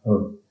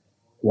 of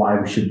why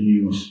we should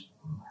use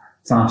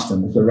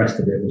Tharston, because the rest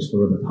of it was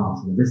for other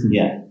parts of the business.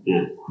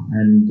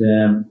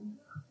 And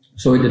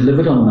so we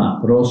delivered on that,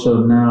 but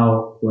also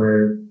now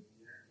we're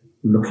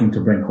looking to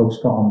bring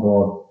HubSpot on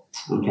board.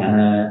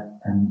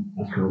 And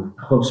that's cool.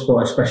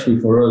 HubSpot, especially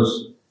for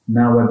us,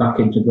 now we're back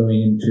into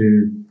going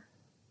into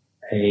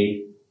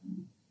a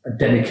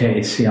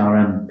dedicated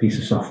CRM piece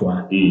of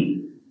software.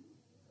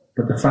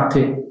 But the fact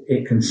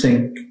it can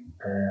sync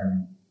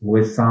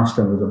with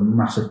Tharston was a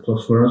massive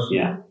plus for us.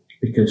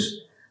 Because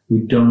we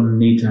don't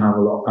need to have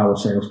our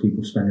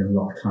salespeople spending a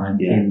lot of time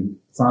in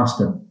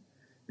Tharston,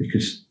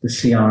 because the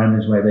CRM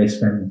is where they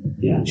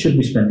should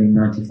be spending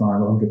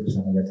 95 or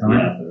 100% of their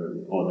time.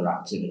 For other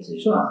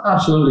activities. So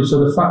absolutely.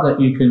 So the fact that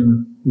we've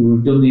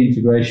done the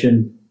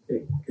integration,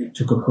 it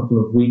took a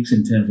couple of weeks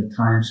in terms of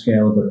time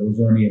scale, but it was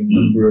only a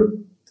number of,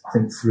 I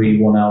think, 3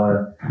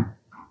 1-hour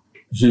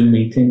Zoom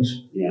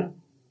meetings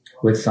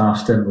with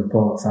Tharston, with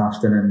Paul at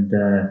Tharston, and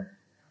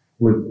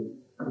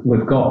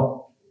we've got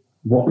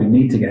what we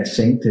need to get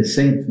synced is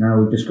synced. Now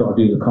we've just got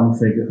to do the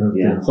config of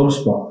the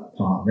HubSpot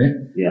part of it,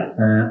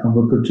 and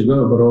we're good to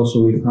go. But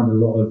also we've had a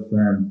lot of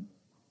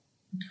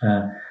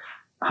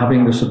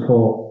having the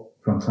support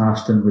from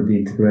Tharston with the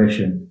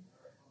integration,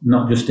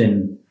 not just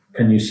in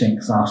can you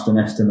sync Tharston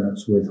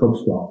estimates with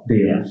HubSpot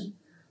deals,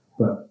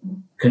 but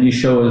can you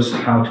show us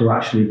how to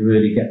actually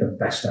really get the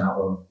best out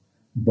of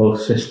both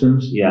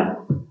systems?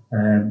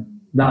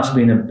 That's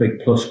been a big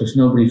plus, because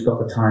nobody's got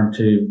the time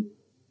to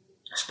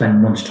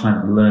spend much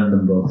time to learn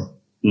them both.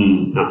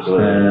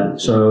 Absolutely.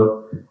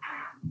 So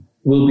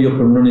we'll be up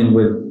and running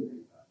with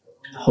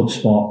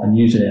HubSpot and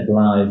using it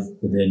live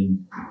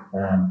within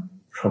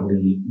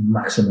probably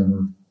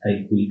maximum of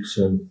 8 weeks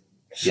of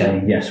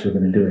saying, yes, we're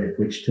going to do it,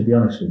 which, to be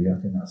honest with you,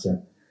 I think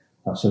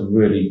that's a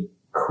really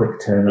quick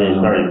turnaround.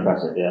 It's very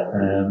impressive, yeah.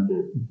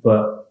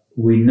 But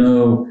we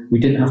know we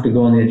didn't have to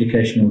go on the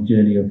educational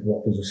journey of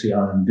what does a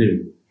CRM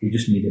do. We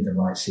just needed the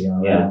right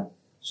CRM. Yeah.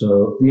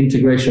 So the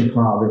integration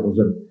part of it was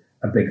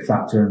a big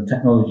factor, and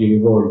technology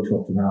we've already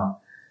talked about,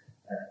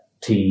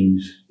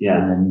 Teams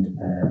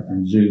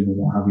and Zoom and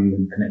what have you,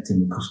 and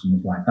connecting with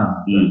customers like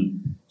that.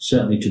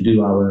 Certainly to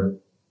do our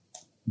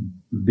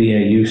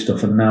BAU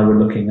stuff, and now we're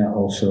looking at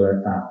also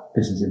at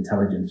business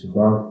intelligence as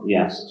well.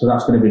 Yes. So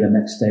that's going to be the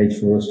next stage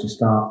for us to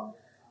start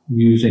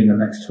using the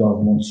next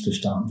 12 months to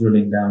start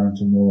drilling down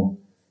into more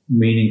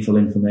meaningful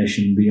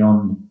information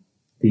beyond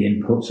the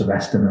inputs of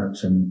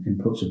estimates and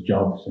inputs of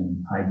jobs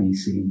and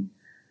IDC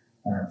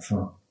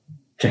for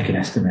checking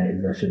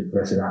estimated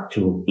versus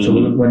actual. So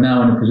we're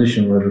now in a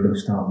position where we're going to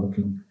start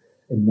looking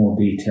in more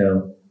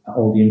detail at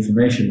all the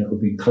information that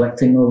we've been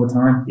collecting over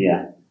time.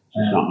 Yeah.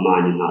 It's not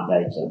mining that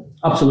data.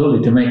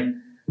 Absolutely, to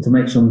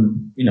make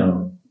some,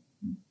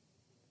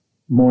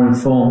 more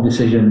informed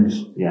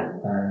decisions. Yeah.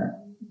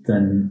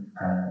 Then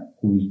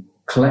we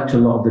collect a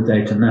lot of the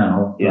data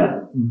now. Yeah.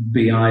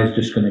 BI is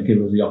just going to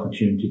give us the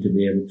opportunity to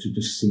be able to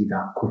just see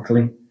that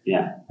quickly.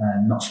 Yeah.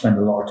 And not spend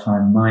a lot of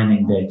time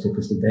mining data,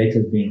 because the data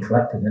is being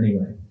collected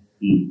anyway.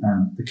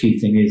 The key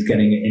thing is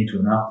getting it into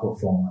an output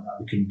format that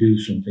we can do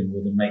something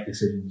with and make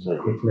decisions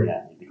quickly.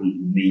 Yeah, it becomes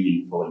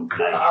meaningful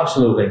information.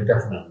 Absolutely,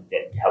 definitely.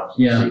 It helps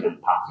you see the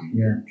patterns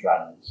and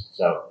trends.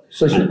 So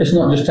it's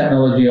not just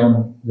technology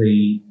on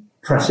the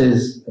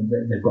presses.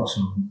 They've got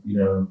some,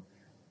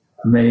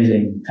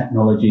 amazing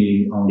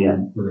technology on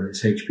whether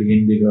it's HP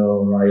Indigo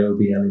or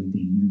Ryobi LED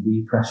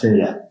UV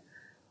presses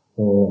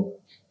or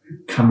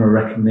camera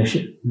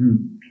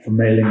recognition for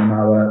mailing on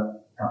our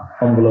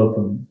envelope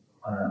and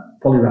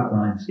polywrap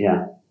lines.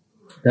 Yeah.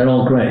 They're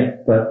all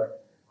great,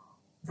 but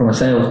from a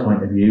sales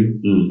point of view,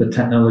 the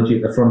technology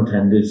at the front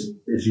end is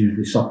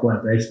usually software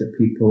based, that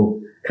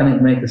people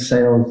can make the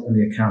sales and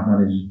the account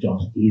managers'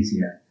 jobs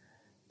easier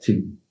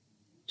to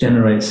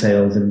generate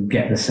sales and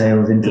get the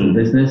sales into the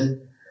business.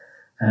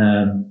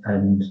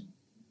 And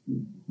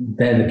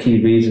they're the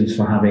key reasons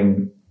for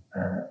having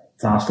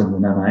Farston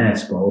and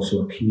MIS, but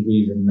also a key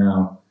reason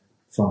now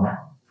for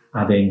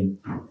adding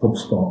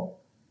HubSpot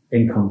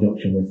in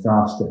conjunction with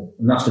Farston.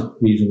 And that's the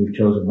reason we've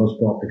chosen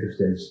HubSpot, because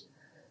there's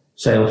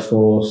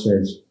Salesforce,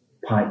 there's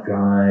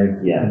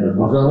Pipedrive, there's a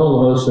whole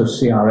host of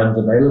CRMs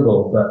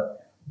available, but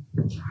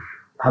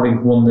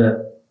having one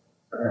that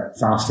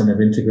Farston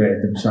have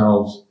integrated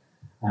themselves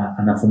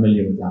and are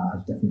familiar with that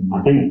has definitely.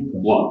 I think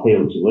what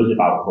appealed to us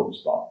about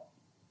HubSpot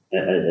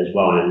as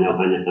well, and I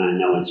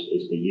know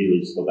it's for you,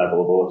 is the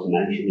level of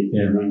automation it's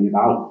bringing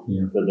about.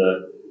 For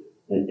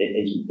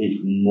it's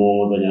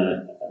more than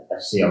a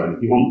CRM.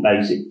 If you want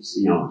basics,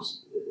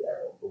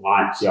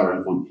 like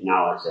CRM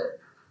functionality,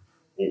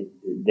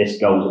 this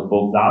goes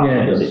above that,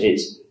 because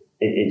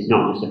it's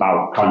not just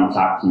about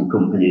contacting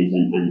companies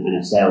and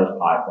a sales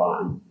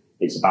pipeline.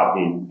 It's about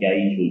the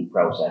engagement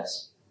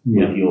process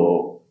with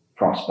your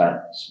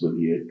prospects, with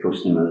your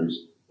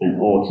customers, and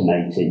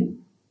automating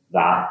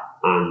that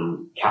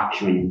and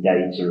capturing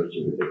data as a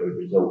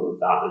result of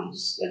that, and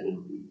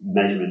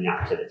measuring the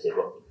activity.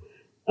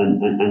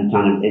 And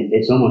kind of,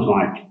 it's almost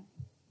like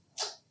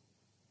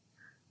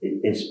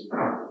it's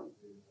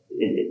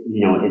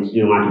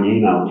doing like an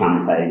email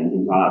campaign and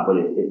things like that, but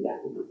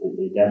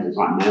it's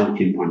like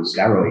MailChimp on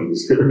steroids.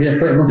 Yeah,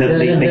 pretty much.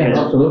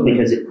 Absolutely.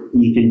 Because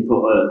you can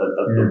put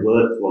a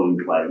workflow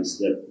in place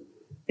that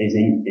is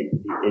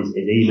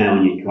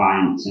emailing your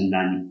clients, and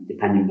then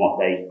depending on what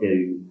they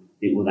do,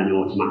 it will then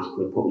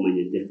automatically put them in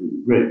a different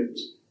route,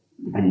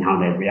 depending on how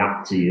they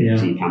react to your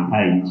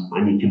campaigns.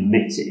 And you can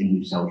mix it in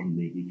with social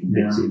media, you can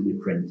mix it in with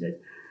printed,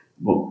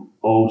 but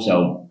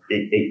also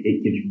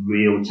it gives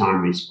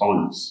real-time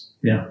response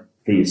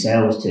for your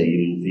sales team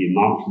and for your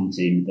marketing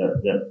team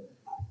that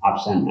I've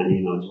sent an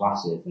email to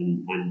Asif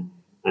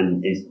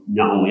and is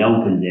not only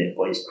opened it,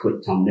 but it's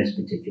clicked on this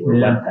particular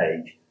web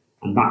page,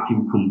 and that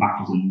can come back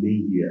as a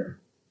media.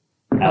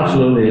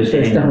 Absolutely, it's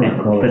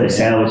definitely for the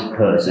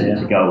salesperson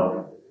to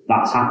go,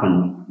 that's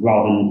happened,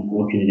 rather than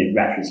looking at it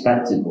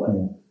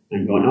retrospectively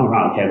and going, oh,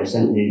 right, okay, we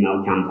sent an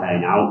email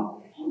campaign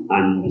out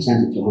and we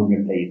sent it to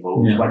 100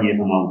 people, 20 of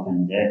them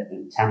opened it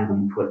and 10 of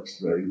them clicked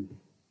through.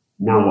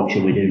 Now what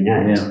should we do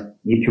next?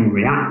 You can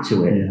react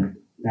to it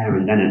there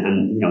and then,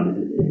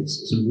 and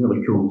it's some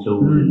really cool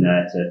tools in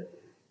there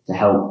to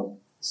help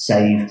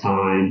save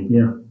time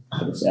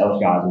for the sales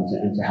guys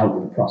and to help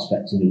with the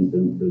prospecting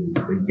and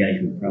the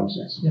engagement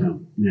process.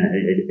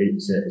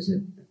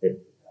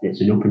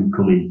 It's an up and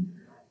coming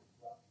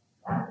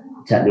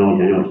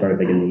technology. I know it's very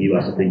big in the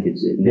US. I think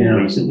it's more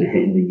recently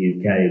hitting the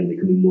UK and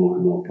becoming more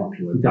and more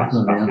popular. That's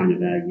kind of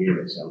their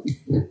year or so.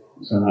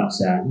 So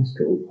that's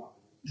cool.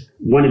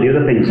 One of the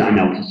other things that I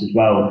noticed as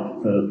well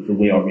for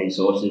We Are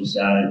Resources,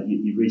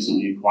 you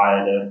recently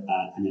acquired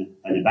an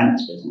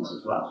events business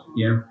as well.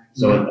 Yeah.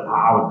 So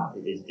how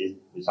is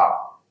that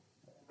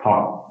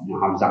part,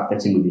 how does that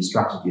fit in with your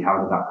strategy?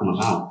 How did that come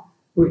about?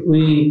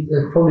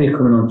 We're probably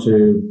coming on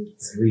to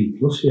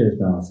 3+ years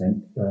now, I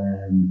think,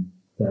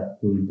 that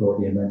we bought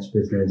the events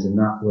business, and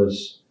that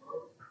was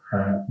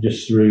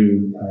just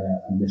through,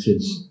 and this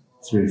is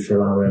through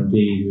Phil, our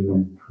MD,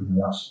 who,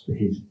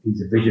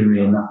 he's a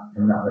visionary in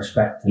that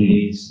respect, and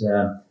he's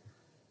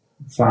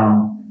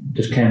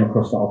just came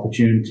across that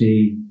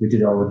opportunity. We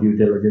did all the due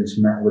diligence,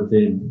 met with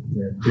the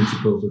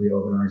principals of the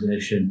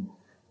organisation.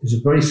 It was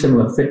a very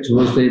similar fit to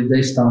us.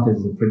 They started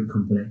as a print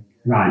company,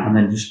 right, and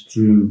then just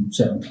through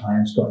certain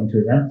clients got into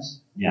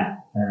events. Yeah,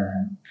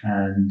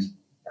 and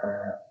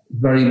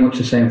very much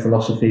the same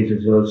philosophies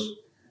as us.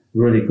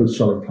 Really good,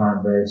 solid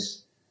client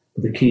base.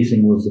 But the key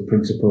thing was the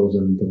principles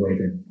and the way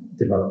they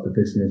developed the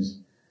business,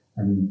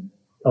 and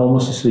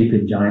almost a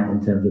sleeping giant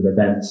in terms of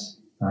events.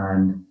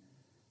 And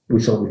we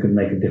thought we could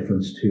make a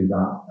difference to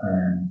that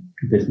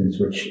business,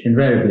 which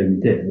invariably we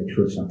did, which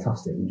was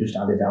fantastic. We just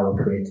added our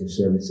creative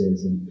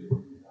services and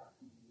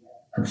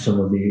some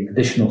of the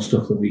additional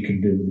stuff that we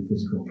can do with the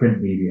physical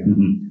print media.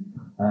 Mm-hmm.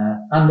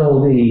 And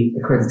all the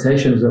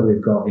accreditations that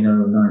we've got,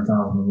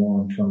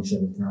 9,001,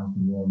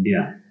 27,001,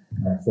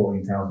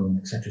 14,000,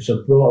 etc.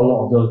 So brought a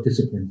lot of those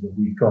disciplines that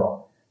we've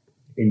got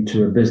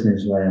into a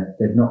business where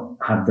they've not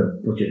had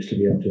the budgets to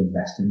be able to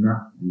invest in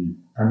that,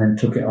 and then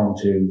took it on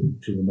to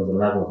another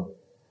level.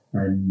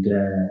 And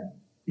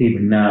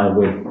even now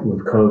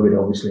with COVID,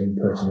 obviously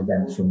in-person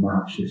events from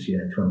March this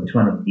year,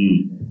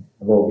 2020,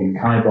 have all been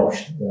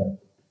kiboshed.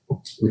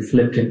 We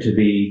flipped it to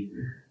be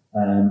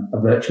a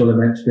virtual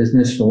events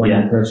business for when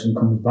in-person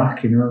comes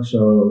back,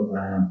 so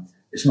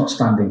it's not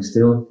standing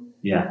still.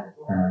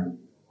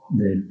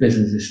 The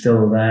business is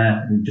still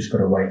there. We've just got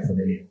to wait for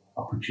the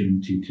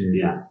opportunity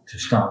to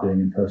start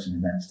doing in-person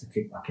events to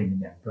kick back in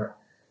again. But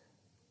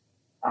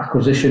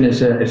acquisition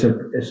is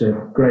a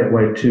great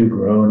way to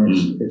grow, and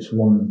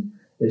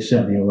it's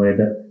certainly a way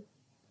that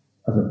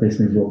as a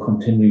business we'll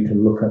continue to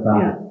look at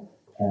that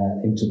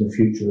into the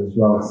future as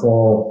well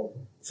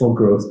for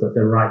growth. But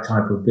the right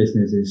type of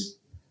business is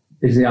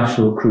the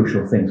absolute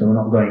crucial thing. So we're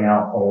not going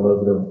out all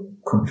over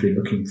the country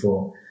looking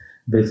for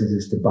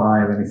businesses to buy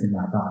or anything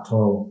like that at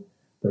all.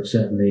 But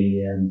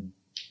certainly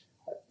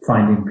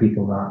finding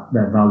people that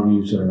their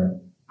values are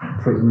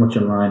pretty much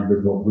aligned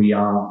with what we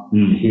are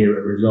here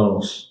at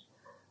Resource.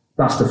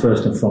 That's the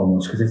first and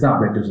foremost, because if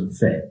that bit doesn't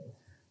fit,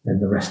 then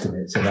the rest of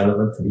it's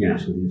irrelevant, to be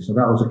honest with you. So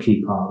that was a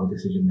key part of the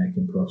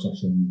decision-making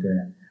process. And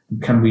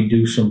can we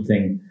do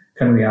something?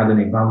 Can we add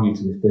any value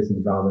to this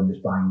business rather than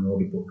just buying an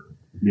order book?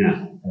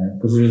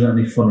 Because there isn't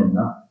any fun in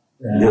that.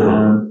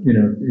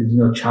 There's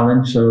no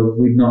challenge. So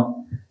we'd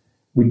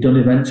done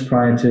events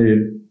prior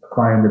to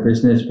acquiring the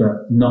business,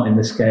 but not in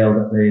the scale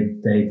that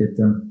they did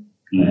them.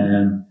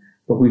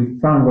 But we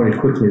found very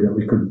quickly that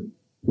we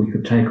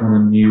could take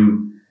on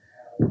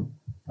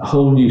a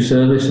whole new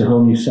service, a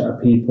whole new set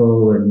of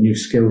people and new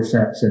skill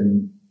sets,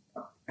 and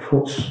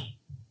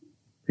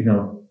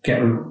get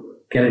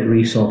it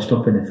resourced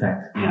up in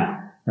effect.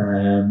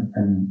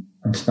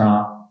 And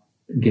start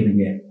giving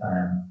it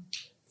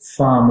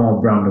far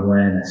more brand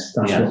awareness.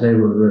 That's what they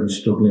were really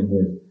struggling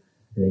with,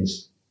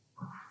 is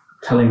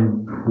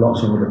telling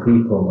lots of other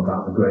people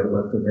about the great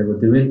work that they were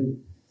doing.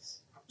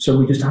 So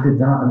we just added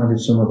that and added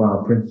some of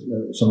our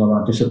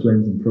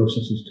disciplines and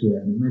processes to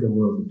it, and it made a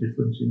world of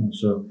difference,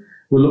 So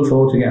we look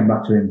forward to getting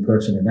back to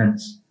in-person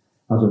events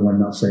as and when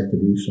that's safe to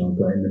do so.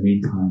 But in the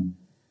meantime,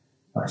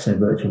 like I say,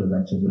 virtual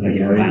events is a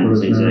big area for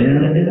us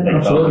now.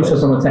 Absolutely. So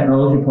from a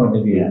technology point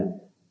of view,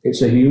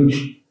 it's a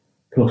huge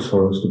plus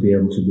for us to be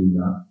able to do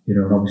that.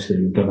 And obviously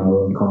we've done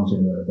our own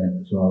ComZero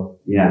event as well.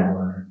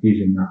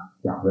 Using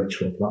that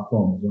virtual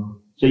platform as well.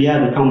 So the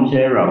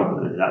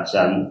ComZero, that's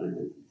a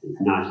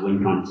nice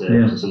link on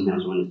to something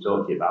else I wanted to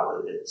talk to you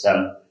about. So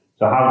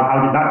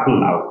how did that come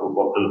about?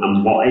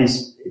 And what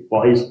is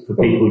for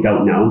people who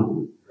don't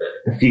know,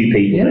 a few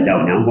people that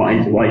don't know, what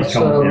is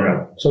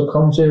ComZero? So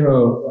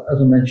ComZero, as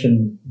I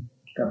mentioned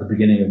at the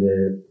beginning of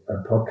the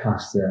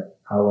podcast, that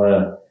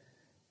our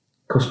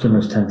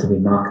customers tend to be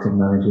marketing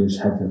managers,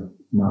 heads of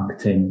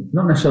marketing,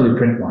 not necessarily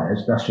print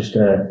writers. That's just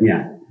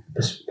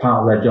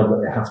part of their job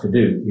that they have to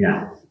do.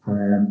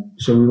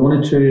 So we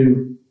wanted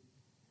to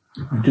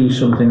do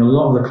something. A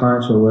lot of the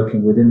clients we're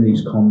working within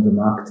these comms and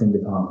marketing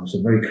departments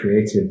are very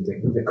creative.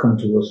 They come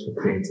to us for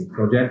creative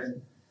projects.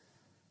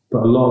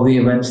 But a lot of the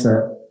events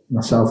that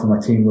myself and my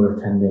team were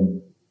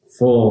attending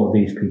for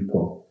these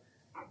people,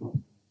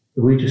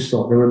 we just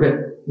thought they were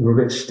a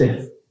bit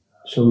stiff.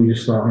 So we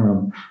just thought, hang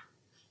on,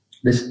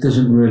 this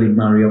doesn't really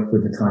marry up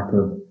with the type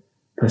of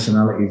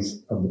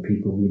personalities of the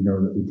people we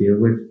know that we deal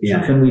with. So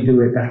can we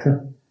do it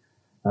better?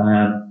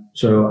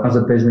 So as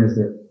a business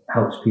that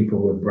helps people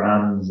with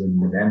brands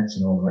and events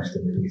and all the rest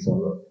of it, we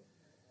thought, look,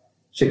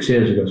 6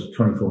 years ago, so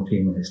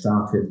 2014 when it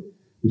started,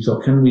 we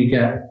thought, can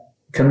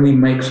we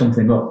make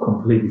something up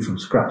completely from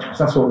scratch? Because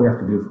that's what we have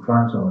to do for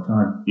clients all the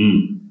time.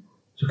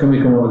 So can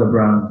we come up with a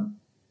brand?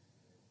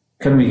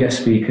 Can we get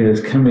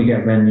speakers? Can we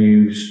get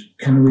venues?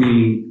 Can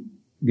we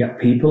get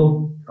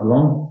people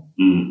along?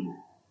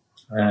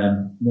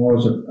 More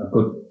as a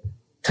good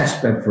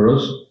test bed for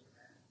us.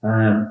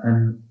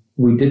 And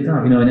we did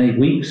that, in 8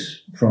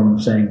 weeks from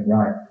saying,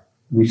 right,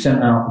 we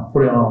sent out and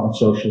put it out on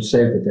social,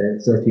 saved the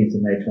date, 13th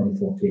of May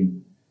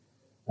 2014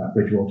 at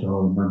Bridgewater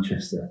Hall in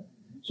Manchester.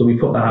 So we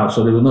put that out,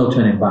 so there was no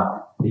turning back.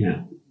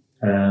 Yeah.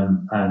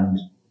 And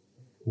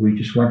we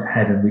just went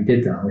ahead and we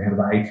did that. We had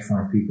about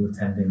 85 people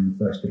attending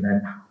the first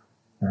event.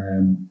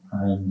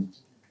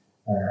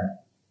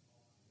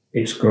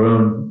 It's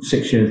grown.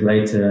 6 years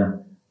later,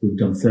 we've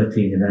done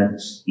 13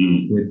 events,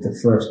 with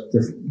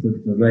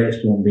the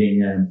latest one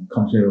being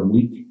ComZero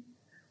Week,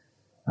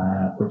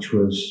 which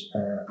was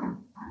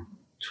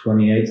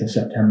 28th of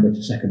September to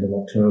 2nd of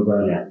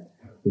October. Yeah.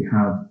 We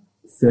had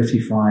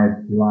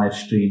 35 live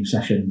stream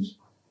sessions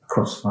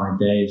across 5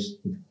 days,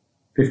 with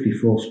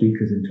 54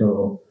 speakers in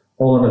total,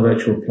 all on a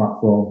virtual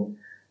platform,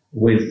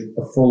 with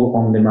a full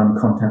on-demand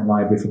content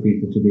library for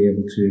people to be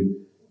able to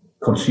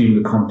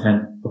consume the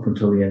content up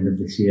until the end of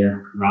this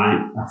year. Right.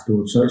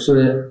 Afterwards. So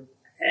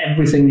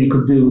everything you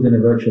could do within a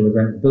virtual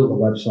event, built a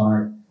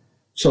website,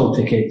 sold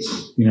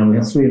tickets. We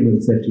had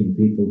 313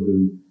 people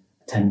who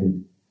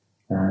attended,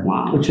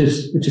 wow. which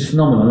is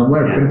phenomenal. And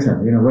we're a printer,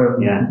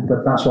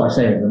 but that's what I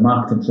say, the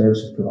marketing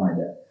services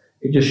provider.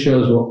 It just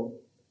shows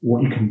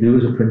what you can do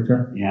as a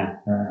printer. Yeah.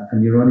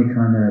 And you're only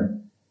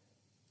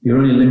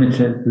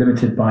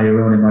limited by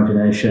your own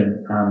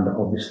imagination and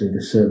obviously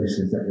the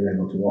services that you're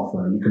able to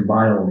offer. You can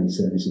buy all these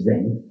services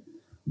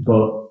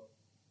but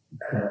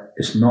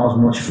it's not as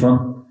much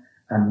fun.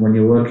 And when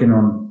you're working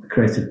on a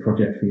creative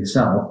project for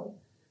yourself,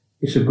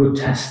 it's a good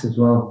test as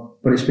well.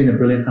 But it's been a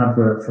brilliant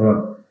advert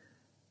for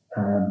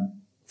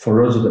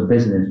us as a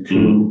business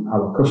to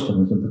our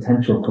customers and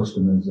potential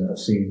customers that have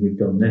seen we've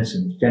done this,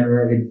 and it's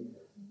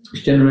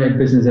generated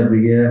business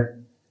every year.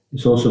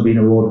 It's also been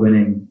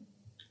award-winning.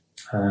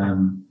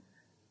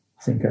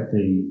 I think at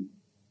the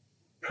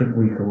Print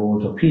Week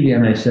Awards, or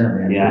PDMA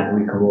certainly, Print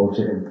Week Awards,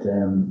 it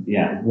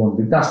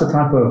won. That's the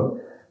type of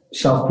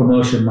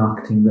self-promotion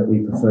marketing that we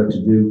prefer to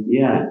do.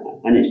 Yeah,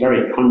 and it's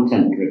very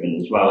content-driven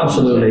as well.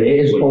 Absolutely, it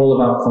is all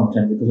about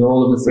content, because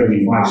all of the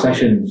 35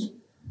 sessions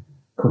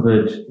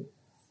covered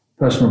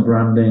personal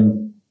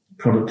branding,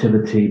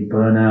 productivity,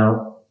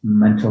 burnout,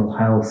 mental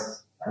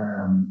health,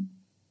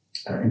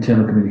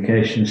 internal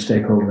communication,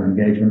 stakeholder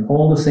engagement,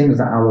 all the things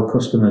that our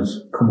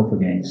customers come up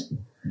against.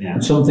 Yeah.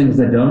 And some things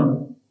they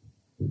don't.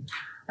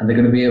 And they're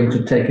going to be able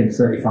to take in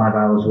 35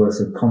 hours worth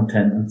of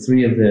content. And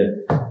 3 of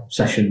the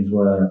sessions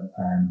were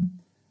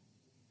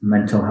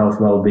mental health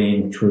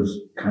well-being, which was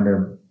kind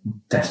of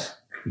desk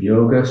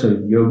yoga. So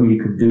yoga you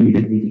could do, you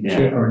didn't need a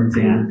kit or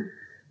anything. Yeah.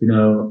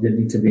 Didn't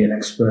need to be an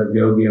expert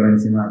yogi or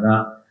anything like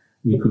that.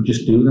 You could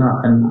just do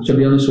that. And to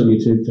be honest with you,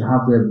 to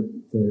have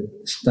the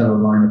stellar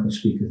lineup of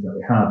speakers that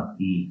we had,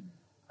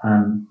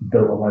 and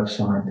built a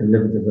website,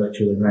 delivered the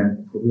virtual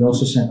event, but we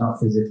also sent out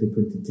physically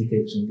printed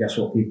tickets, and guess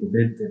what people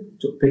did? They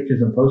took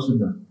pictures and posted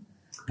them.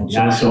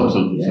 Yeah, I saw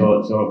some.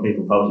 Saw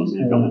people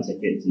posting and got the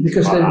tickets. And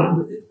because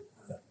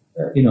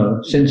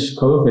since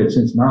COVID,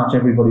 since March,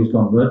 everybody's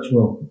gone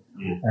virtual.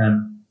 Yeah.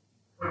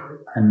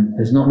 And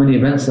there's not many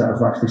events that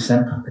have actually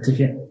sent a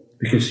ticket,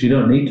 because you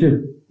don't need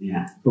to.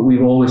 Yeah. But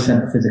we've always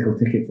sent a physical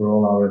ticket for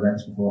all our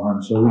events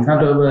beforehand. So we've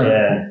had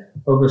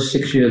over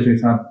 6 years,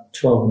 we've had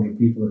 1,200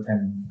 people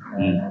attend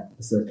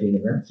the 13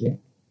 events. Yeah.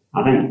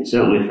 I think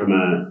certainly from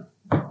a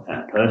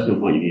personal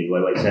point of view,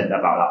 where we said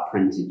about that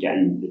printed,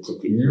 getting the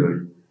ticket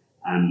through,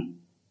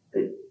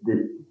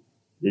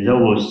 there's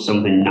almost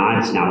something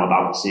nice now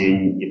about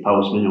seeing your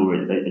postman or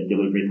a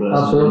delivery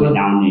person coming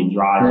down your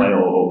driveway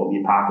or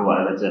your park or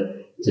whatever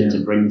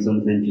to bring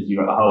something, because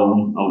you're at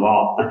home a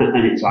lot,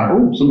 and it's like,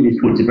 oh, somebody's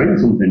coming to bring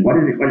something. What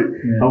is it?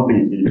 Hoping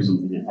it's going to be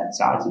something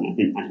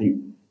exciting. I think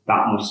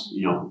that must,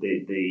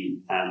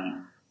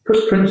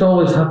 Print's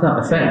always had that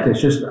effect.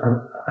 It's just,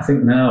 I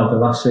think now the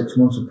last 6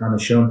 months have kind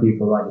of shown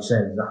people, like you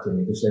said,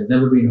 exactly, because they've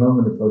never been home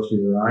when the postage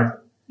arrived.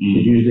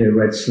 It's usually a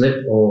red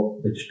slip, or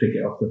they just pick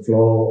it off the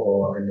floor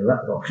or in the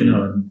letterbox,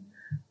 and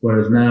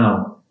whereas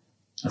now,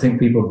 I think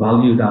people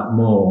value that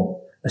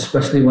more,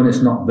 especially when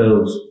it's not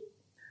bills,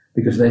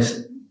 because they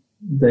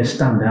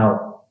stand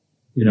out,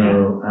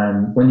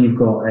 and when you've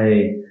got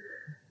a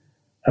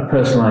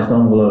personalised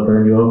envelope and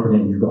then you open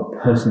it and you've got a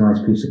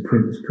personalised piece of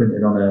print that's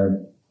printed on a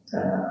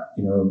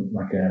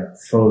like a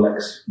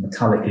Folex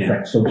metallic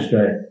effect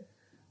substrate,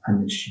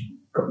 and it's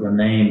got your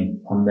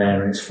name on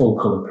there and it's full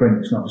colour print.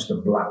 It's not just a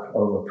black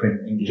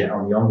overprint inkjet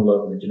on the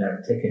envelope with a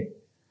generic ticket.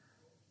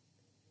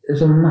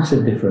 There's a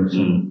massive difference.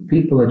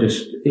 People it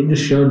just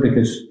showed,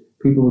 because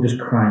people were just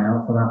crying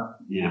out for that.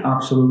 Yeah.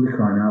 Absolutely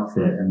crying out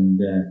for it. And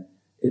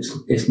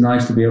it's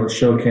nice to be able to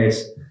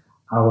showcase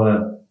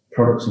our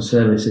products and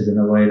services in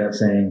a way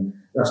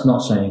that's not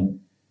saying,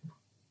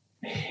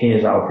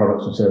 here's our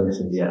products and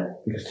services. Yeah.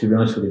 Because to be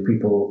honest with you,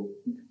 people,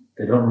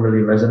 they don't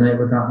really resonate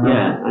with that now.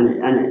 Yeah,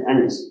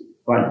 and it's,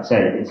 like I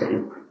say, it's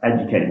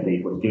educating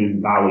people, it's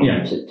giving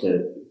value to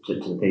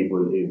the people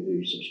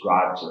who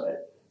subscribe to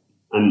it.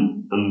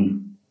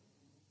 And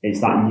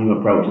it's that new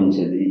approach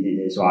into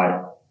it's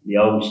like the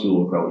old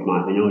school approach,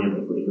 might be,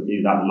 if we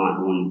do that, we might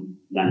go and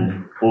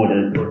then go to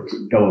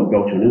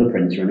another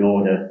printer and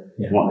order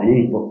what they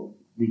need. But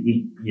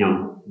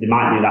they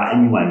might do that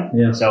anyway.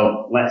 Yeah.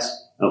 So let's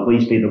at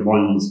least be the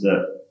ones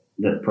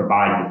that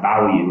provide the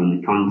value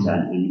and the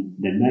content, and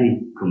they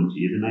may come to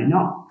you, they may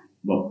not,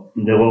 but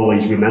they'll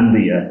always remember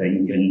you, I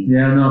think.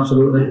 And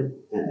absolutely.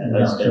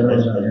 As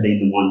being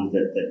the ones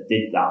that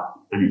did that,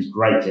 and it's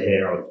great to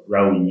hear how it's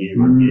growing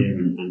year on year,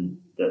 and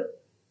that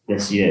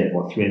this year,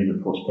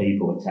 300 plus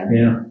people attended.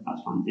 Yeah.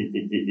 That's fun.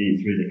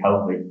 It through the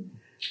COVID.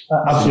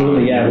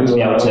 Absolutely, yeah. We were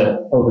able to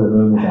over the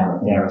moon with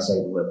that. Dare I say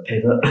the word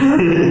pivot?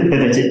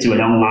 Pivot it to an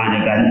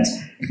online event.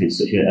 It's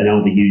such an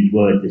overused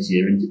word this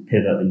year, isn't it?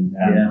 Pivot, and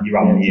you're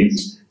on mute.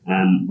 It's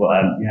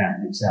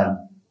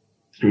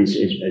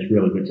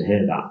really good to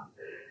hear that.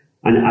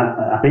 And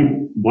I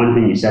think one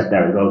thing you said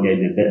there as well gave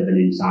me a bit of an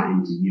insight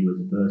into you as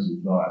a person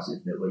as well. As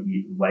if that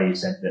where you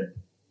said that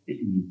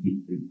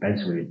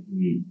basically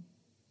you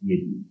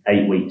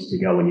 8 weeks to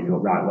go and you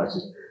thought, right, let's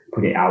just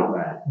put it out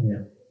there.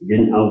 Yeah. You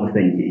didn't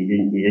overthink it.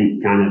 You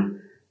didn't kind of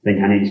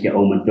think I need to get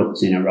all my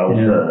ducks in a row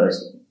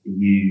first.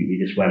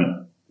 You just went,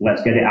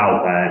 let's get it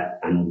out there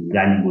and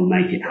then we'll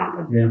make it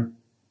happen. Yeah.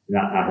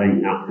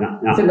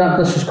 I think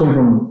that's just come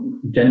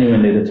from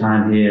genuinely the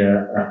time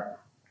here.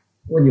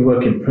 When you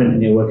work in print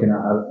and you're working at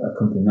a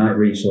company like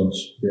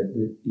Resource,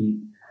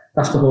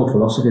 that's the whole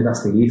philosophy,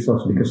 that's the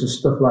ethos, because the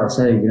stuff like,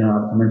 say,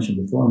 I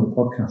mentioned before on the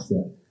podcast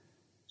that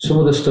some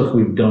of the stuff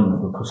we've done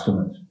for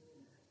customers,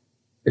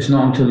 it's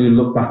not until you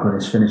look back when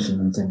it's finished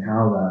and think,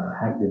 how the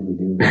heck did we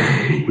do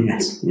that?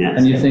 Yes.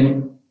 And you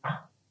think,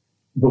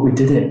 but we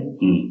did it.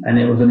 And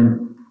it was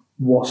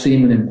what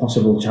seemed an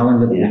impossible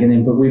challenge at the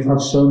beginning, but we've had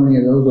so many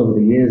of those over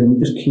the years, and we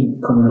just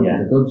keep coming up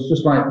with the goods.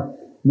 Just like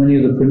many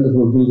of the printers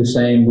will do the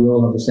same, we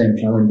all have the same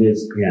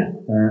challenges.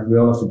 We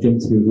all have to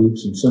jump through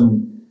hoops, and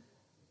some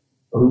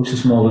hoops are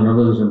smaller than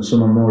others, and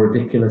some are more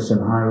ridiculous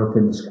and higher up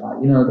in the sky.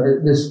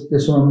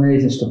 There's some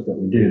amazing stuff that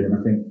we do, and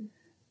I think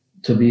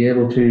to be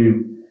able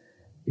to,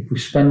 if we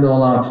spend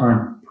all our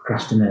time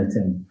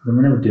procrastinating, then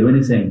we never do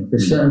anything.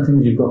 There's certain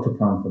things you've got to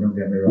plan for, don't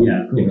get me wrong.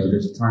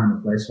 There's a time and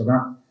a place for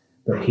that.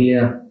 But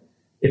here,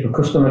 if a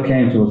customer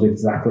came to us with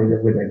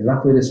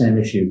exactly the same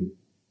issue,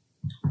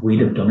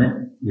 we'd have done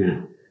it.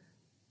 Yeah.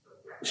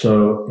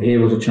 So here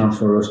was a chance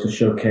for us to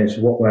showcase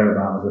what we're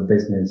about as a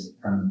business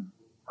and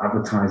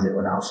advertise it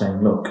without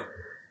saying, look,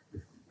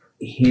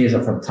 here's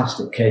a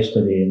fantastic case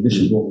study and this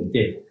is what we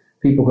did.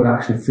 People could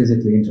actually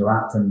physically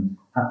interact, and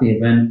at the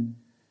event,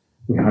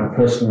 we had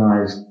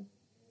personalised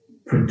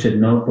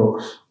printed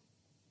notebooks.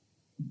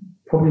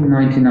 Probably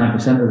 99%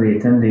 of the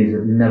attendees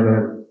have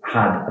never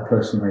had a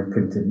personally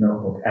printed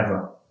notebook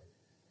ever.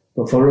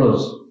 But for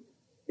us,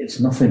 it's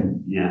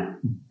nothing. Yeah.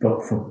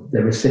 But for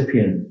the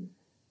recipient,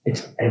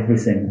 it's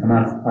everything. And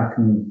I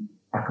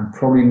can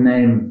probably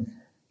name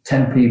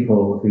 10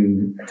 people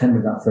who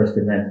attended that first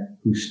event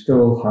who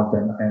still have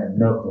their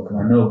notebook, and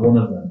I know one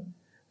of them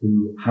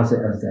who has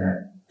it as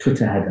their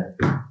Twitter header.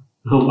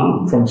 Oh,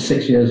 wow. From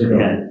 6 years ago.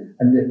 Yeah.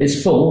 And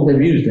it's full,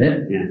 they've used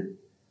it. Yeah.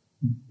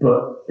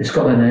 But it's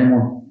got their name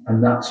on,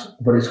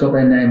 but it's got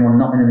their name on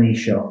not in an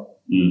e-shot.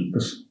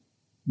 Because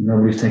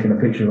nobody's taken a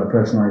picture of a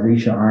personalised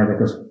e-shot either,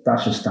 because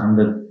that's just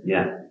standard.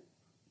 Yeah.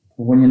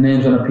 But when your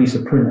name's on a piece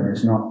of print and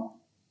it's not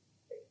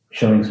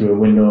showing through a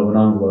window of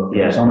an envelope,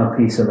 it's on a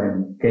piece of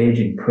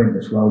engaging print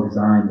that's well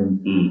designed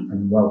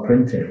and well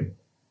printed,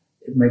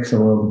 it makes a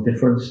world of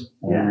difference.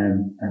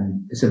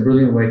 And it's a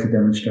brilliant way to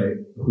demonstrate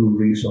who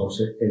Resource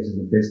is as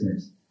a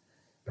business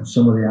and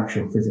some of the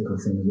actual physical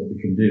things that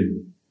we can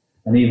do.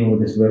 And even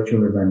with this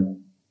virtual event,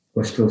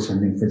 we're still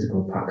sending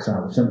physical packs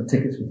out. We've sent the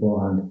tickets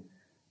beforehand.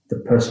 The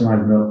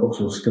personalised notebooks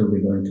will still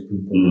be going to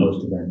people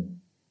post-event.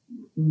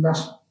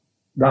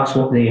 That's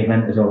what the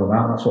event is all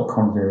about. That's what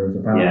Conzero is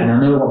about. Yeah. And I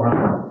know what will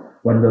happen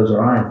when those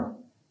arrive.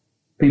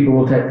 People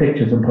will take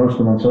pictures and post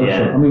them on social.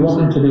 Yeah. And we want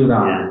them to do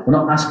that. Yeah. We're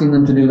not asking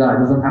them to do that. It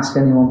doesn't ask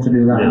anyone to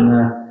do that.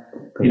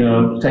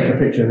 And, take a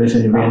picture of this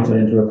and you'll be entered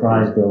into a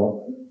prize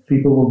draw.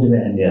 People will do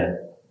it anyway.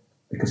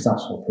 Because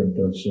that's what print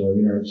does. So,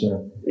 it's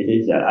it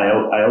is.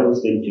 I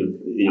always think of,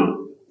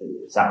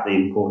 exactly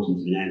the importance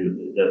of the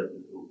name of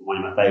one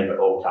of my favourite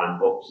all-time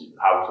books is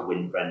How to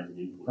Win Friends and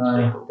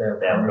Influence People.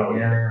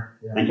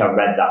 I think I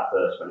read that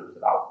first when I was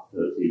about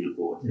 13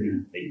 or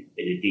 14, been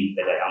a deep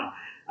bit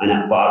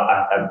but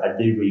I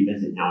do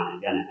revisit now and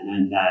again, and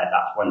then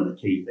that's one of the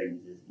key things,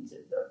 isn't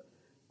it?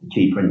 The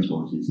key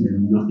principles is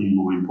nothing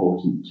more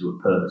important to a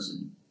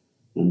person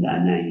than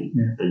their name,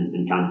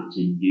 and kind of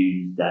to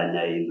use their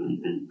name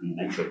and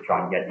make sure to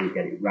try and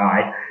get it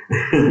right.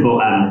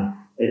 And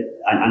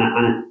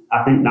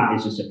I think that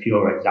is just a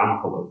pure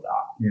example of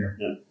that.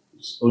 Yeah.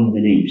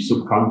 Underneath,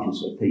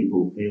 subconsciously,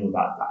 people feel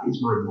that is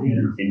my name.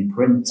 It's in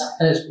print.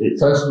 And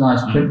it's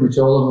personalised print, which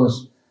all of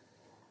us,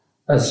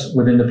 as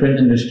within the print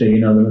industry,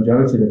 the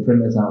majority of the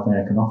printers out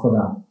there can offer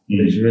that.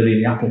 It's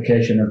really the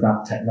application of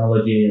that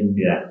technology and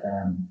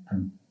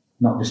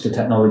not just the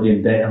technology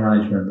and data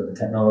management, but the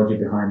technology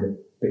behind the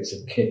bits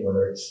of kit,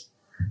 whether it's,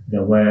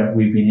 where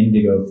we've been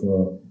Indigo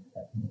for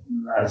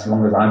as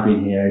long as I've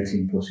been here,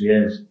 18 plus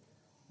years.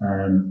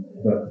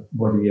 But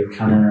whether you're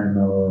Canon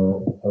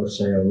or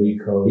Ose or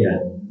Ricoh or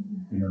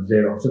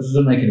Xerox, it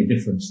doesn't make any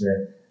difference.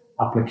 The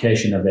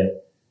application of it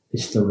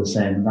is still the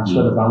same. And that's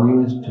where the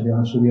value is, to be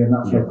honest with you, and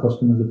that's where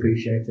customers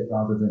appreciate it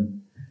rather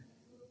than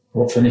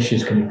what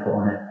finishes can you put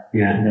on it.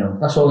 Yeah.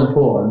 That's all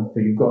important,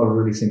 but you've got to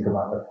really think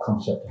about the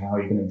concept of how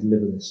you're going to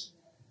deliver this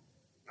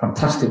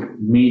fantastic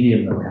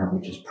medium that we have,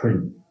 which is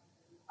print,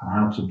 and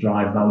how to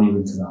drive value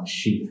into that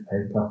sheet of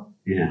paper.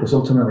 Yeah. Because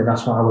ultimately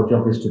that's what our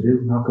job is to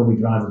do. How can we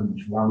drive as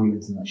much value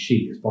into that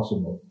sheet as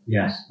possible?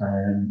 Yes.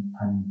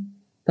 And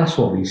that's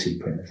what we see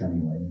print as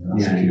anyway.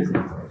 That's the key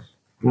thing for us.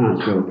 Oh,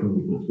 that's really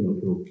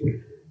cool.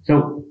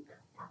 So,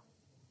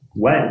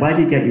 where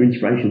do you get your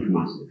inspiration from,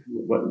 Asif?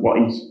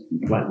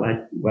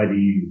 Where do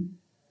you?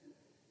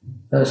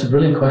 That's a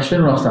brilliant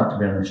question, Ross, to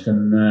be honest.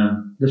 And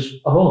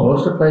there's a whole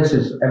host of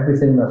places.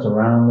 Everything that's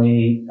around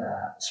me,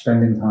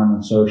 spending time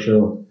on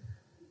social,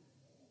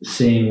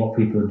 seeing what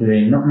people are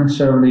doing, not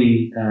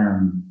necessarily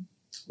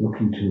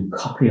looking to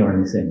copy or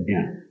anything,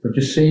 but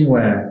just seeing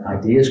where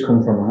ideas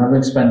come from. And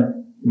having spent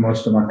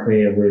most of my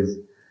career with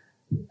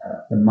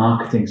the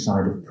marketing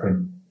side of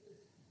print,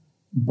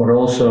 but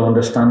also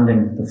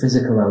understanding the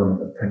physical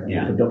element of print and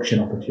the production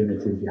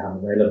opportunities you have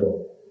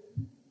available.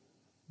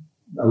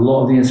 A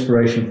lot of the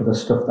inspiration for the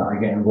stuff that I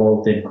get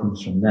involved in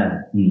comes from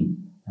there.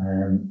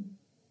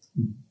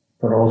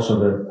 But also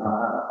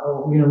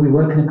we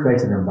work in a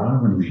creative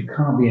environment. If you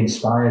can't be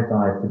inspired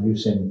by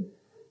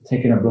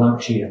taking a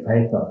blank sheet of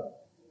paper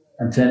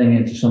and turning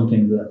it into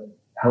something that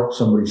helps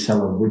somebody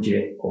sell a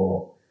widget,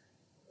 or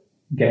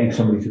getting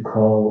somebody to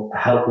call a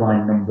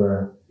helpline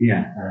number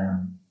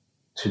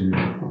to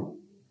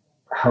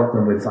help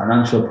them with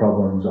financial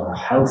problems or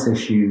health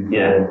issues.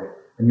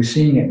 And you're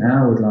seeing it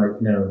now with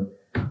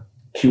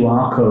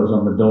QR codes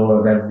on the door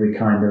of every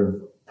kind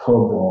of pub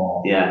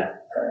or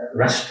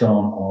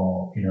restaurant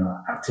or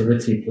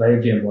activity, play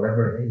gym,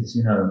 whatever it is.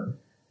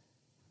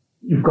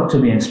 You've got to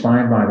be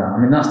inspired by that. I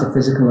mean, that's the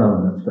physical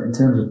elements, but in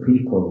terms of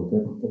people,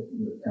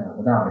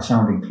 without it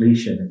sounding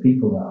cliche, the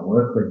people that I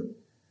work with,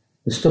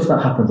 the stuff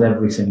that happens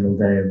every single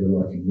day of the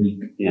working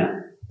week,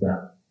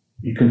 that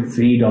you can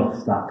feed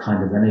off that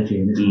kind of energy,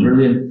 and it's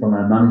brilliant from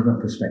a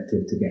management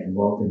perspective to get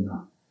involved in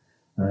that.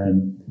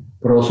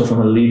 But also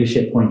from a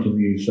leadership point of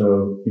view.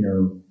 So,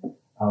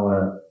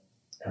 our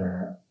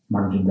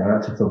managing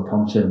director, Phil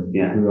Thompson,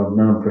 who I've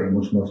known pretty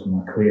much most of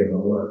my career, but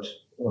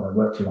I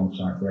worked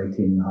alongside for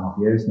 18 and a half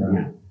years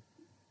now.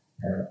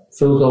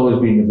 Phil's always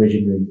been the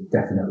visionary,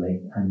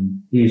 definitely,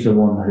 and he's the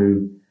one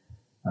who,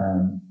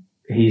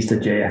 he's the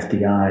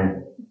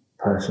JFDI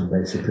person,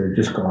 basically.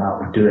 Just go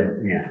out and do it.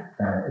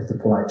 Is the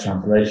polite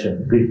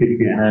translation.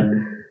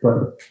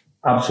 But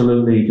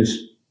absolutely, just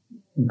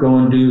go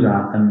and do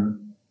that,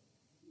 and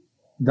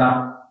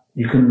that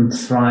you can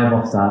thrive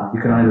off that.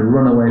 You can either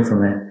run away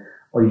from it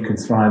or you can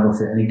thrive off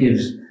it. And it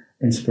gives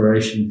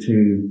inspiration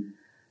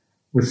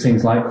with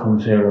things like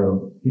Comes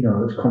Hero,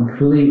 it's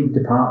complete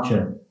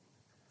departure.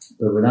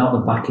 But without the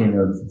backing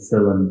of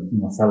Phil and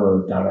my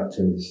fellow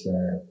directors,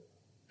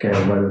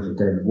 Gail Wells and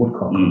David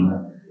Woodcock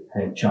on the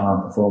HR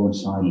and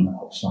performance side and the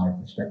ops side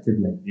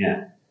respectively.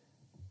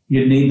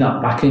 You need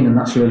that backing, and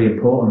that's really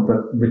important.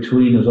 But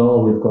between us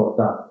all, we've got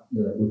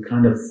we've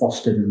kind of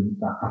fostered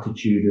that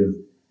attitude of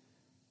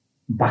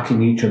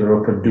backing each other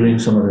up and doing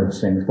some of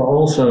those things, but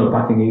also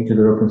backing each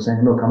other up and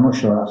saying, look, I'm not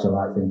sure that's the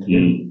right thing to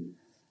do.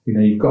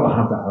 You've got to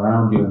have that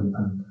around you,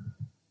 and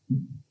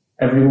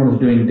everyone's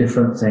doing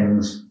different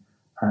things,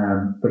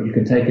 but you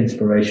can take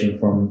inspiration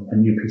from a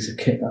new piece of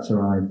kit that's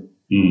arrived,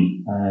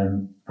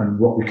 and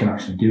what we can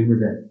actually do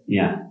with it.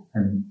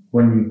 And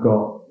when you've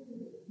got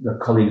the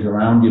colleagues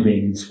around you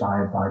being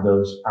inspired by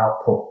those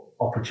output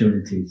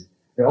opportunities,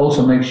 it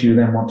also makes you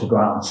then want to go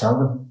out and sell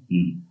them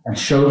and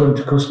show them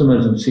to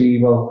customers and see,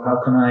 well,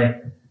 how can I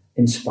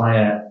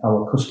inspire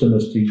our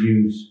customers to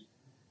use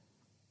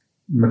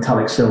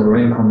metallic silver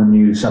ink on the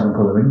new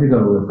 7-colour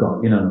indigo we've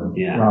got,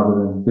 rather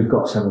than we've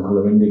got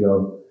 7-colour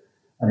indigo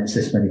and it's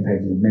this many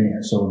pages a minute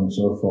and so on and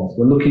so forth.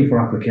 We're looking for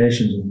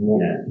applications of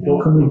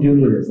what can we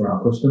do with it for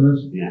our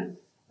customers?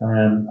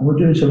 And we're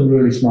doing some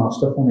really smart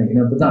stuff on it,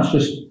 but that's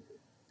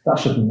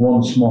just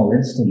one small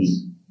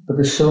instance. But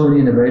there's so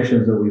many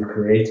innovations that we've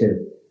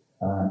created,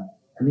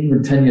 and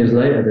even 10 years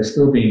later, they're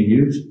still being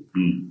used.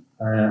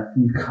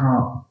 And you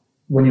can't,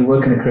 when you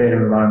work in a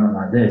creative environment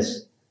like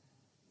this,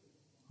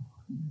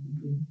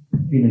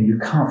 you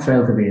can't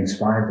fail to be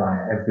inspired by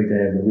it every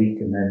day of the week.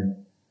 And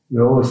then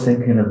you're always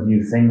thinking of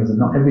new things, and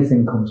not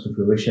everything comes to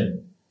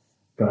fruition.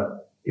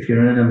 But if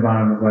you're in an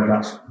environment where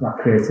that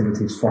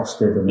creativity is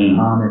fostered and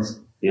harnessed,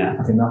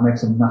 I think that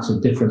makes a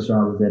massive difference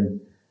rather than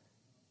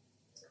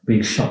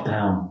being shot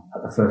down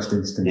at the first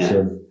instance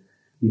of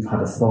you've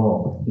had a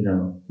thought.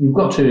 You've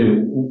got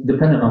to,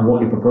 depending on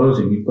what you're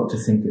proposing, you've got to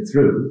think it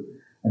through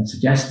and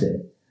suggest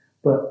it.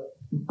 But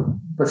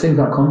things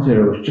like Comes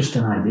Hero was just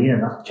an idea.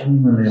 That's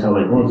genuinely so how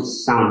it was.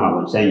 It sounds like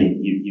what I'm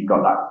saying. You've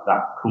got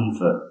that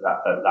comfort,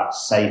 that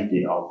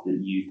safety of that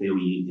you feel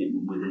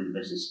you within the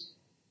business.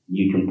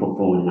 you can put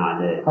forward an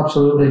idea.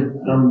 Absolutely.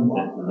 It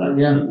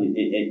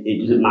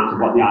doesn't matter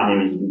what the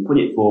idea is, you can put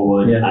it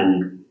forward, Yeah.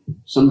 and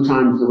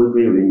sometimes they'll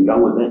agree with it and go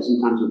with it,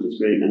 sometimes they'll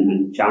disagree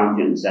and challenge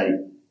it and say,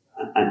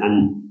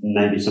 and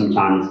maybe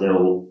sometimes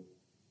they'll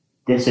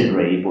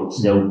disagree but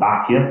still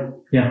back you.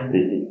 Yeah.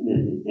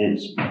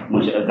 It's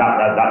much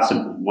that's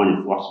one of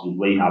the philosophies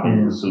we have,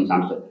 is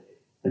sometimes to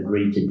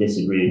agree to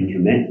disagree and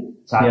commit.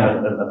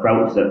 Type of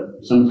approach that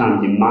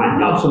sometimes you might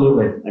not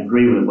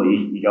agree with, but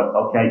you go,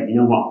 okay, you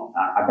know what,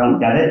 I don't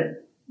get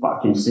it, but I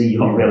can see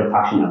you're really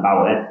passionate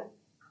about it.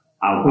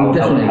 I'll help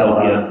you.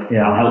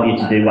 Yeah. I'll help you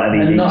to do whatever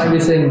you need. And not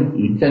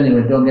everything,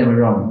 genuinely, don't get me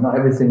wrong, not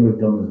everything we've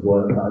done has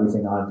worked, not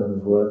everything I've done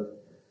has worked,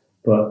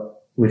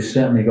 but we've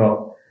certainly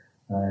got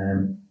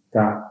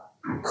that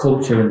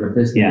culture in the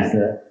business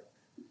that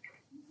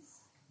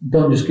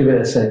don't just give it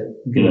a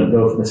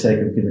go for the sake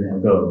of giving it a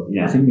go.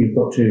 Yeah. I think you've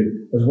got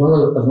to, as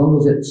long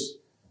as it's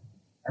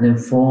an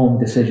informed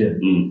decision,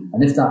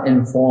 and if that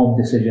informed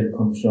decision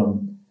comes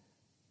from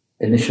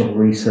initial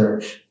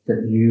research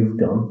that you've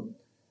done,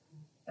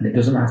 and it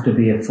doesn't have to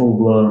be a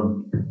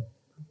full-blown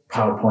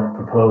PowerPoint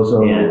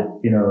proposal,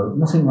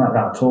 nothing like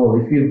that at all.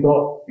 If you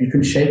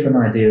can shape an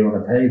idea on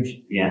a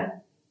page,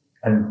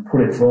 and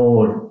put it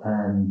forward,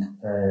 and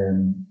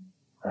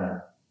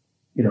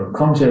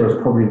ComZero is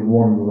probably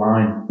one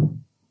line.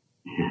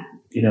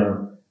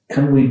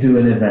 Can we do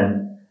an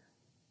event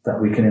that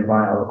we can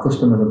invite our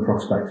customers and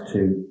prospects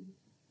to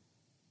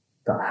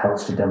that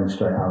helps to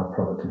demonstrate our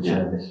product and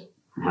service,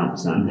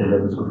 helps that, and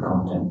delivers good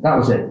content? That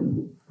was it.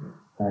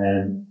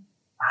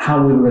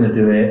 How we were going to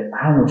do it,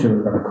 how much it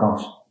was going to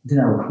cost,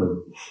 didn't have a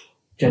clue.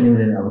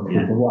 Genuinely didn't have a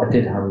clue. But what I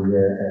did have was a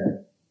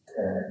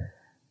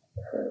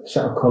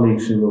set of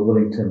colleagues who were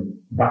willing to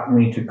back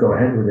me to go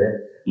ahead with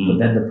it. But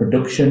then the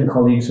production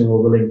colleagues who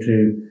were willing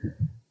to,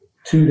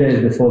 2 days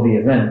before the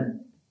event,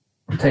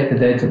 take the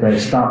database,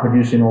 start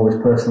producing all this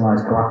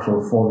personalised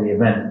collateral for the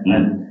event,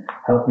 and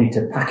help me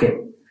to pack it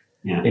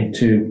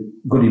into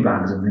goodie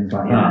bags and things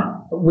like that.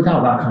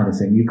 Without that kind of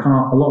thing, you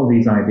can't. A lot of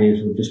these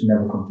ideas will just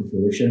never come to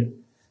fruition.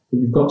 But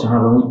you've got to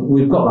have, and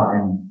we've got that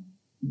in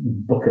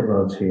bucket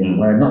loads here,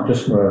 where not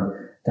just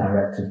for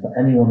directors, but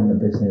anyone in the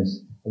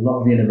business, a lot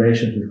of the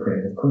innovations we've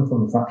created have come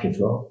from the factory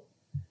floor.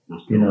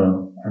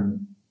 And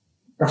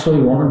that's where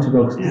we want them to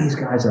go, because these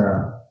guys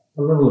are,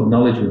 the level of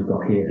knowledge we've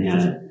got here.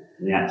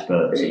 The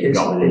experts. It's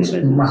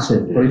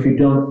massive. But if you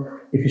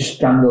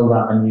strangle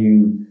that and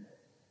you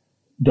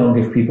don't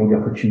give people the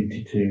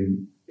opportunity to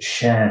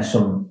share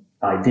some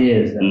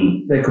ideas,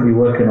 then they could be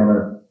working on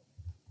a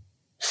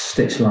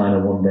stitch liner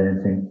one day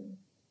and think,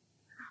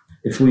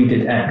 if we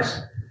did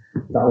X,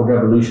 that would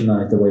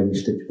revolutionise the way we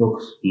stitch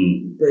books.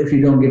 But if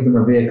you don't give them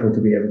a vehicle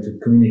to be able to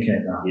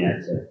communicate that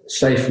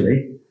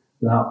safely,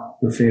 without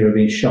the fear of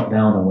being shot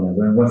down or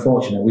whatever, and we're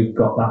fortunate we've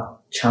got that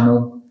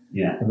channel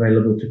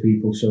available to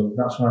people, so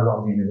that's why a lot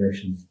of the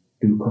innovations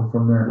do come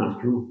from there. That's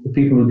true. The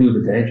people who do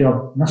the day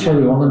job, and that's why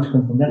we want them to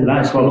come from there.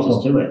 They're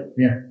closest to it.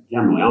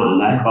 Generally,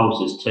 aren't they? They're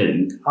closest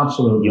to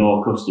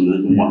your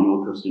customers and what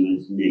your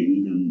customers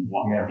need, and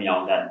what what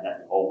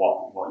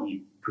your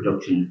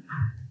production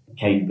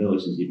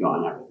capabilities you've got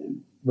and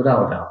everything.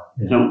 Without a doubt.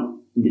 So,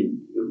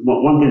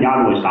 one thing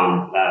I've always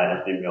found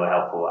has been really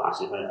helpful at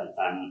Asif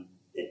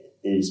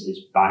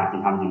is by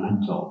having a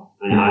mentor.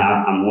 And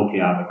I'm lucky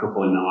I have a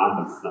couple in my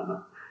life.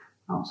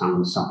 I'll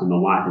sound something my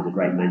wife is a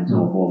great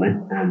mentor for me,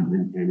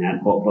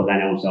 but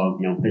then also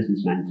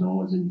business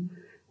mentors, and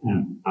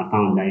I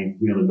found they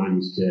really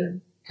managed to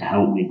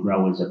help me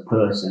grow as a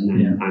person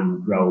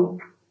and grow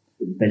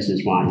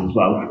business wise as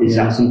well. Is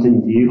that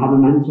something? Do you have a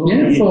mentor?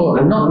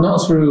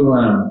 Not through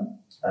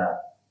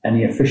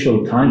any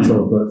official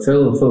title, but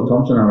Phil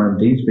Thompson, our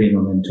MD's been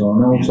my mentor,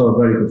 and also a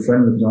very good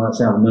friend, because I'd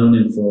say I've known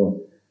him for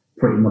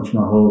pretty much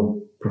my whole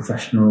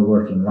professional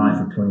working life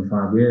of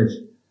 25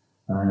 years.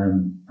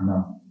 And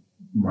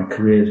my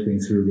career's been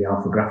through the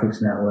Alpha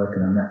Graphics Network,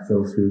 and I met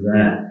Phil through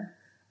there.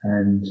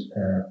 And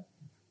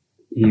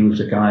he was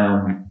a guy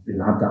who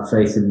had that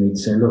faith in me to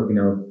say, look,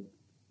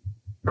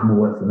 come and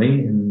work for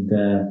me, and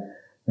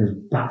has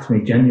backed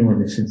me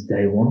genuinely since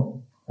day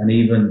one. And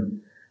even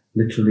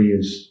literally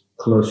as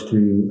close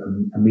to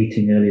a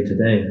meeting earlier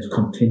today, has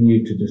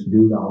continued to just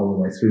do that all the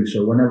way through.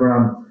 So whenever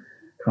I'm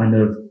kind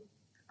of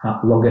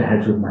at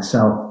loggerheads with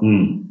myself,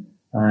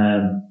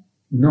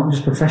 not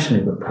just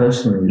professionally but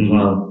personally as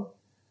well,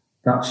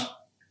 that's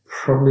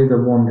probably the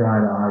one guy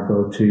that I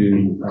go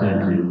to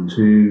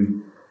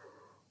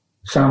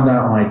sound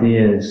out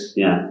ideas.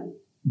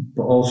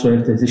 But also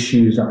if there's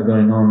issues that are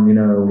going on,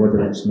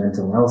 whether it's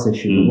mental health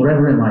issues,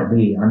 whatever it might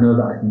be, I know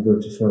that I can go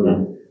to Phil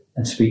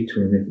and speak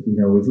to him. If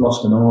we've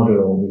lost an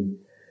order, or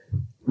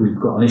we've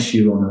got an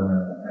issue on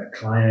a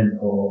client,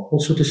 or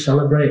also to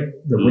celebrate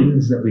the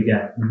wins that we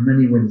get, the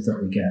many wins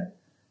that we get.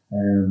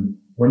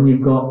 When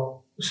you've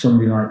got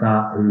somebody like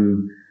that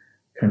who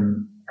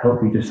can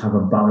help you just have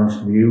a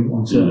balanced view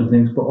on certain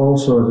things, but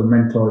also as a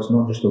mentor, it's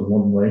not just a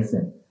one-way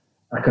thing.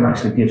 I can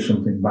actually give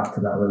something back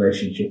to that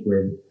relationship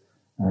with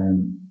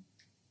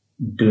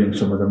doing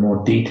some of the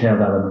more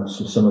detailed elements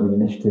of some of the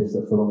initiatives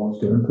that Phil wants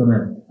to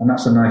implement. And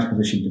that's a nice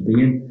position to be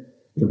in,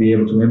 to be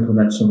able to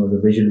implement some of the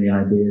visionary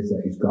ideas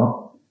that he's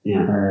got.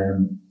 Yeah.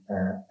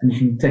 And you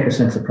can take a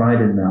sense of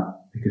pride in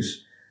that,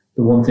 because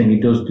the one thing he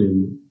does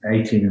do,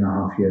 18 and a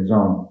half years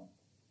on,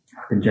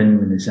 I can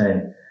genuinely say,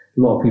 a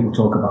lot of people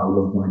talk about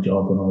love my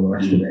job and all the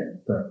rest of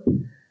it, but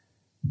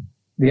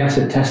the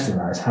acid test of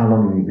that is how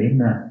long have you been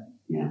there?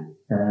 Yeah.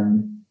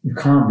 You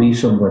can't be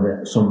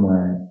somewhere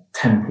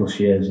 10 plus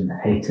years and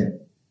hate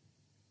it,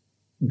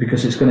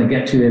 because it's going to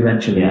get to you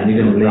eventually. Yeah, and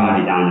you're going to drive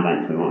you down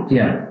eventually. Won't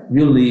yeah,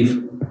 you'll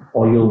leave,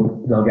 or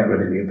they'll get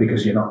rid of you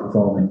because you're not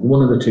performing.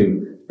 One of the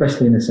two,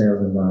 especially in a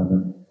sales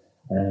environment.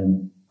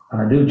 And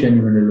I do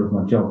genuinely love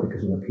my job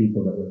because of the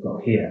people that we've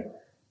got here,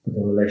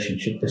 the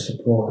relationship, the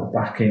support, the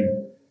backing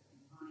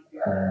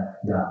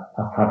that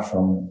I've had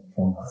from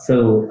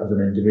Phil as an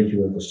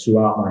individual, because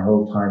throughout my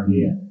whole time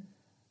here,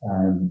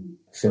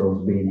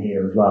 Phil's been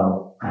here as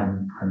well,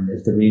 and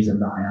is the reason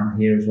that I am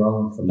here as well.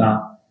 And for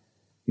that,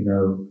 you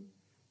know,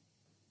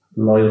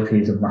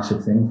 loyalty is a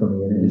massive thing for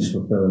me, and it is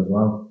for Phil as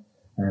well.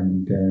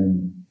 And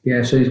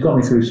so he's got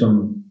me through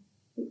some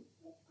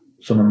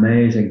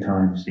amazing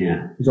times.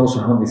 Yeah. He's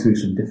also helped me through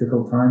some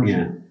difficult times.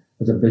 Yeah.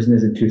 As a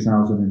business in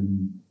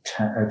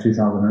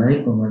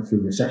 2008, when we went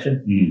through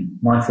recession,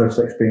 my first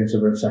experience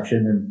of a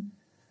recession, and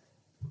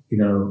you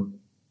know,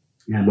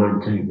 yeah, mine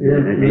too.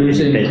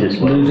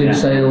 Losing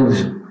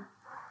sales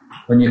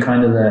when you're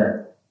kind of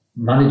there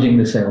managing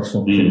the sales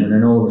function, and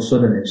then all of a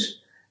sudden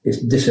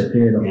it's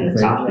disappeared off the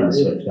face.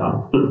 Switched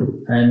off.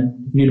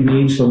 And you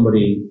need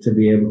somebody to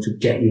be able to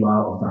get you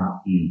out of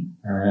that,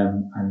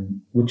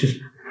 and which has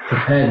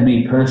prepared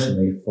me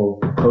personally for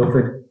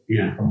COVID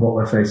and what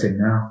we're facing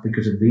now,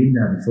 because I've been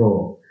there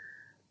before,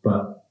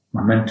 but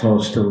my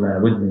mentor's still there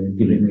with me and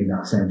giving me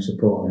that same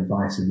support and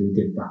advice as he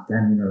did back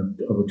then, you know,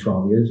 over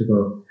 12 years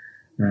ago.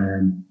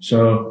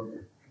 So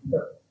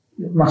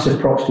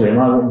massive props to him.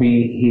 I wouldn't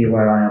be here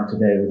where I am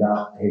today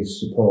without his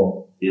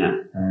support.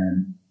 Yeah.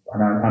 And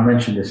I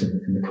mentioned this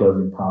in the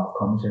closing part of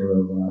Comms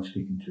Hero when I was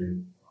speaking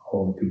to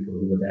all the people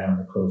who were there in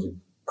the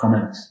closing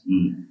comments.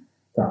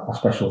 That a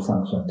special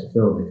thanks went to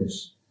Phil,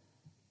 because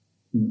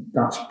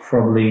that's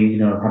probably, you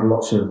know, I've had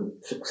lots of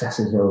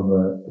successes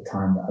over the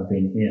time that I've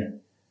been here.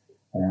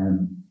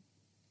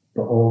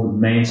 But all the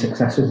main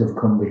successes have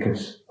come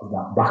because of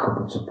that backup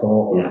and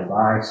support or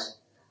advice.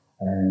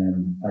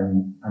 And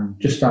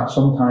just that,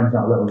 sometimes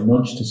that little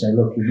nudge to say,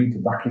 look, you need to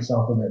back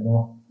yourself a bit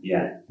more.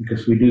 Yeah.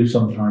 Because we do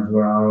sometimes,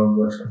 we're our own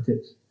worst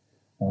critics.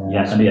 And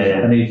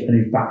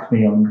he's backed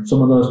me on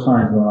some of those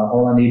times where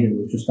all I needed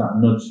was just that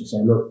nudge to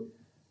say, look,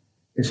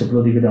 it's a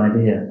bloody good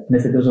idea. And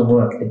if it doesn't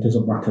work, it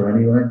doesn't matter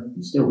anyway.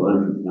 You still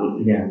learn from it, don't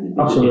you? Yeah,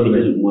 absolutely. If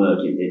it doesn't work,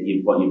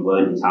 what you've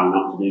learned is how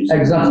not to do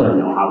something. Exactly.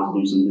 Or how to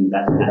do something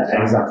better next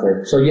time. Exactly.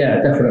 So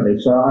yeah, definitely.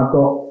 So I've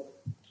got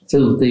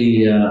Phil's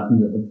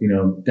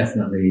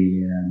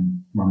definitely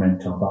my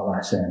mentor, but like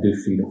I say, I do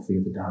feed off the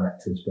other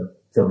directors,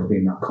 but Phil's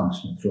been that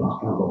constant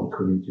throughout my whole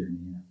career journey.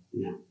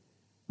 Yeah.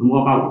 And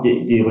what about, do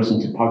you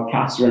listen to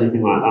podcasts or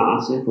anything like that,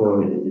 Asif,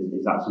 or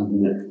is that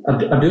something that...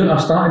 I do. I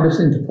started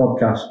listening to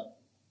podcasts.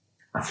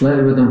 I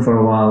flirted with them for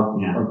a while,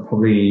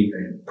 probably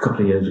a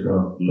couple of years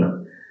ago,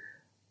 but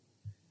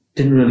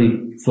didn't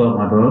really float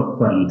my boat.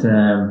 But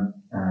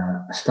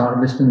I started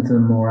listening to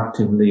them more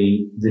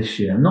actively this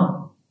year.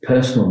 Not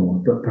personal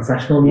ones, but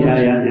professional ones.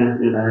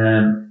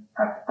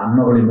 I'm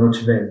not really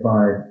motivated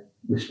by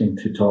listening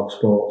to Talk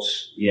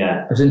Sports.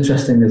 Yeah. As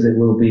interesting as it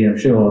will be, I'm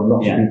sure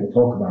lots of people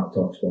talk about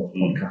Talk Sports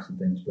podcasts and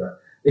things, but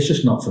it's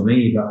just not for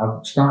me. But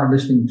I've started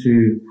listening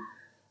to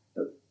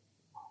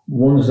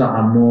ones that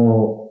are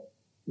more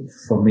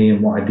for me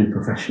and what I do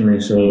professionally.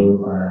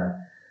 So,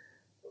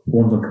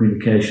 ones on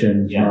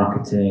communications,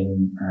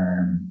 marketing,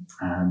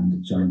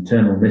 and so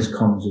internal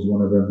miscomms is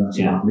one of them. That's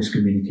about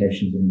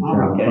miscommunications and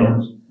internal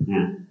comms.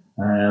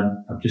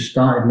 I've just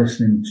started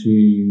listening to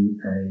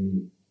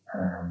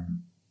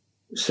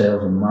a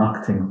sales and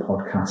marketing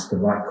podcast, The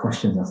Right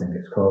Questions, I think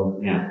it's called.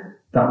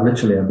 That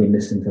literally, I've been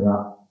listening to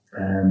that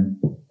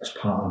as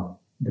part of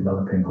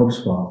developing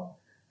HubSpot,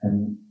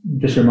 and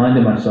just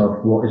reminding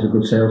myself what is a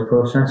good sales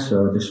process.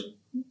 So I just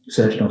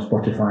searched on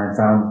Spotify and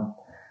found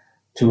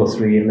 2 or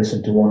 3 and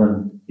listened to one,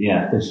 and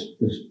there's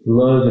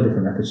loads of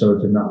different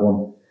episodes in that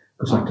one,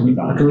 because I can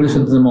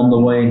listen to them on the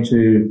way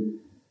into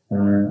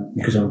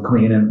because I'm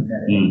coming in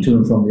and to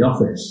and from the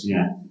office.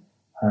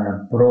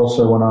 But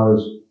also when I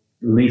was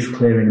leaf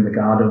clearing in the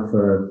garden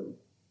for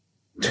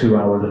 2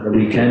 hours at the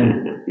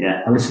weekend,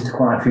 I listened to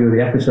quite a few of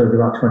the episodes,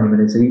 about 20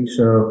 minutes each.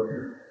 So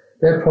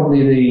they're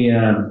probably the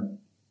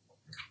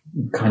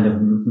kind of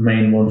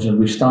main ones, and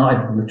we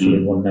started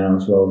literally one now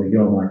as well, the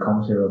You're My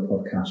Comms Hero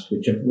podcast,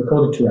 which I've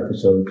recorded 2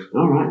 episodes.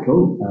 All right,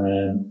 cool.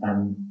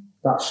 And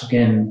that's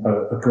again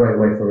a great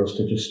way for us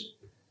to just,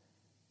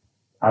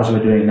 as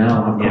we're doing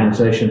now, have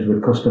conversations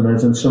with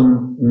customers and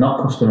some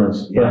not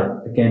customers,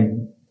 but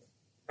again,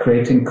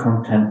 creating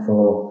content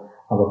for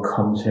our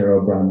Comms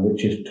Hero brand,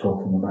 which is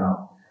talking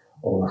about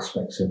all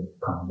aspects of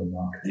comms and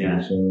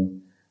marketing. So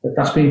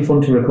that's been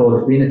fun to record.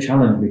 It's been a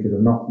challenge because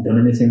I've not done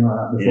anything like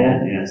that before.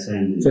 Yeah,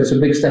 same. So it's a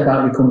big step out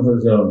of your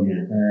comfort zone.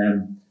 Yeah.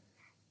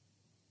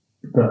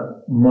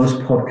 But most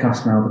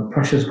podcasts now, the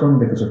pressure's gone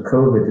because of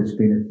COVID. There's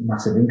been a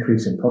massive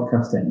increase in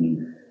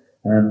podcasting.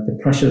 The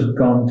pressure's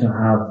gone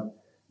to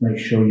make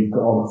sure you've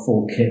got all the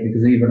full kit,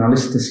 because even I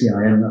listen to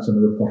CIM, that's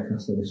another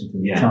podcast I listen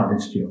to, Chartered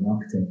Institute of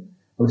Marketing.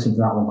 I listen to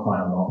that one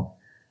quite a lot.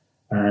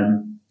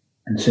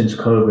 And since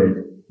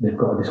COVID, they've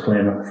got a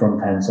disclaimer at the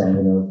front end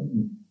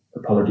saying,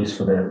 apologies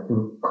for the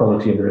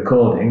quality of the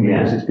recording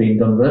because it's being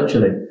done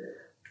virtually.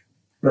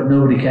 But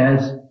nobody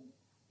cares.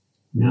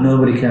 No.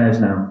 Nobody cares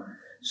now.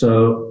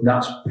 So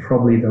that's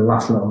probably the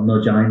last little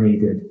nudge I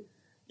needed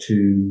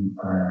to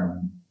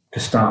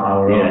start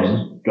our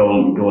own.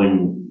 Go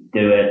and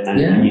do it,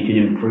 and you can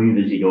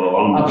improve as you go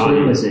along.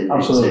 Absolutely.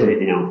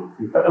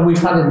 And we've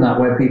had in that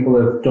where people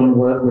have done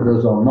work with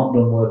us or not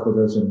done work with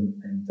us. And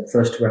in the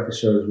first 2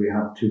 episodes, we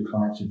had 2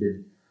 clients who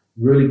did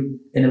really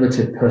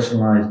innovative,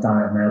 personalised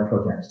direct mail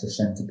projects to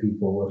send to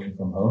people working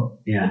from home.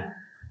 Yeah.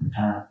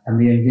 And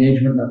the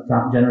engagement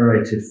that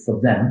generated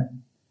for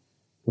them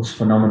was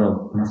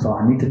phenomenal. And I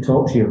thought, I need to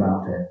talk to you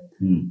about it.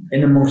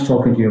 In amongst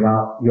talking to you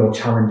about your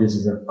challenges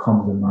as a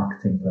comms and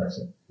marketing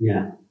person.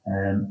 Yeah.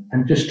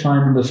 And just try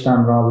and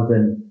understand rather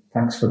than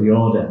thanks for the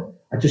order.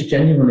 I just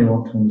genuinely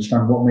want to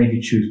understand what made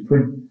you choose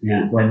print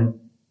when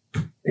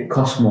it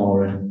costs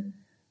more and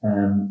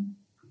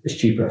it's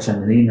cheaper to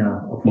send an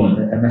email or put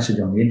a message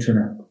on the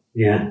intranet.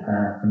 Yeah.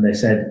 And they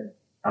said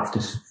after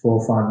 4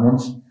 or 5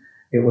 months,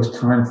 it was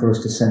time for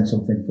us to send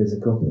something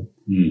physical.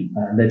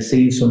 And they'd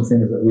seen some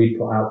things that we'd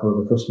put out for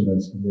other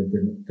customers and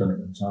they'd done it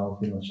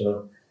themselves.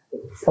 So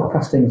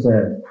podcasting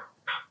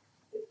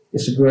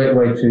it's a great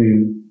way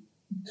to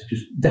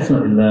just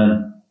definitely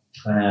learn,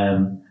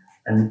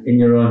 and in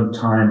your own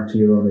time to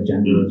your own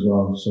agenda as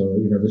well. So,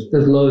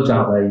 there's loads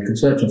out there. You can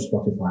search on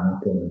Spotify and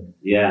Apple.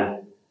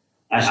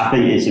 I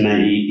think it's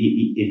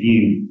amazing. If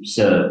you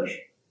search,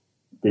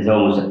 there's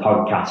almost a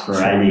podcast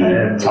for any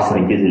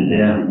topic, isn't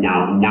there?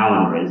 Yeah.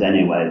 Now there is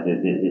anyway.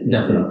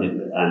 Definitely.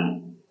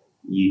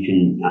 You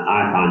can,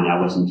 I find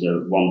I listen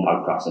to one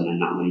podcast and then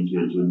that leads me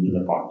onto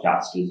another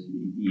podcast, because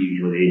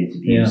usually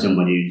interview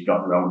somebody who's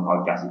got their own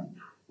podcast.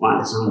 Like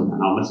the sound of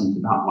that, I'll listen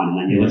to that one, and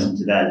then you listen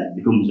to theirs. It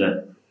becomes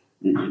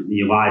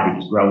your library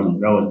just grows and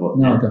grows. But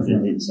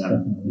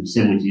it's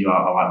similar to you.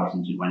 I like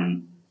listening to when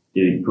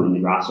I'm cutting the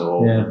grass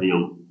or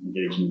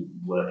doing some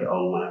work at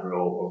home, whatever,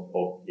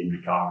 or in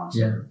the car.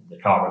 And the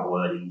car of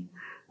wording.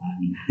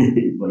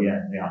 But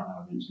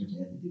it's good to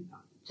hear you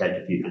take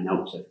a few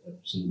notes of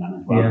some of them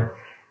as well.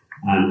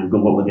 And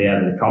good luck with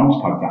the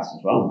comms podcast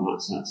as well. That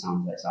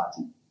sounds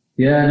exciting.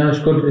 Yeah, no, it's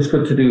good. It's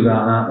good to do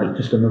that. It's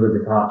just another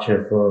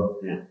departure for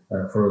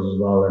us as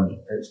well, and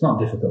it's not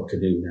difficult to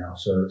do now.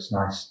 So it's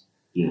nice.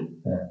 Yeah,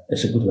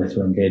 it's a good way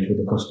to engage with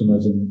the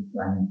customers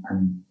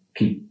and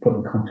keep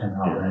putting content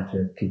out there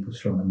to keep us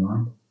front of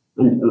mind.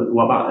 And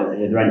what about? Are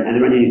there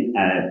any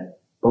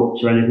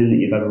books or anything that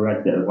you've ever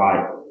read that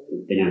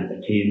have been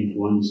a key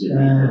influence?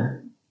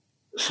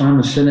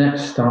 Simon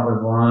Sinek's Start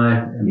With Why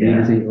and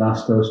Leaders Eat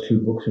Last. Those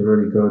 2 books are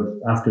really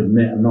good. I have to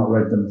admit, I've not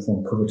read them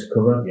from cover to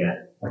cover.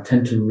 I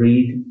tend to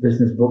read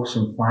business books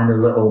and find a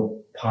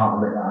little part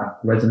of it that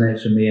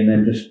resonates with me, and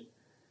then just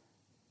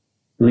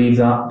leave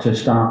that to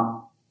start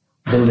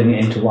building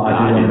it into what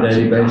I do on a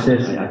daily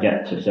basis. I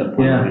get to a certain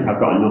point. I mean, I've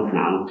got enough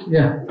now.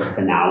 But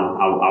for now,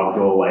 I'll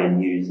go away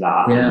and use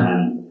that.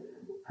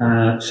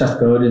 Seth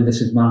Godin, This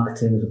Is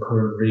Marketing, is a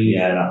current read.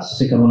 I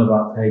think I'm on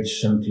about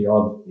page 70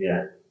 odd.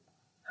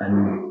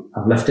 And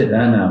I've left it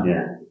there now.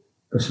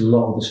 Because a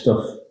lot of the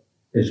stuff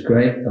is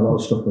great. A lot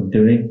of stuff we're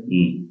doing.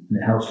 And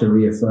it helps to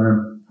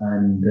reaffirm.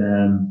 And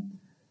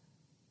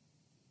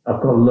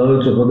I've got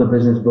loads of other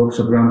business books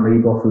of Grant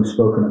Leboff, who's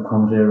spoken at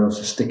ComZero,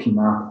 so Sticky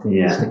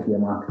Marketing, Stickier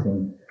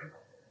Marketing.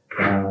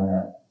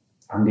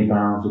 Andy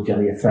Bounds, The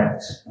Jelly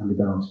Effect. Andy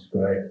Bounds is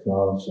great as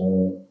well.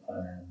 So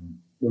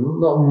a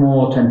lot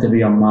more tend to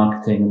be on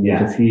marketing, and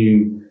there's a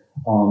few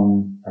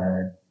on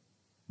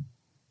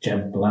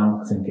Jeb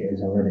Blount, I think it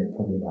is. I read it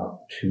probably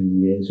about 2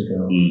 years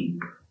ago.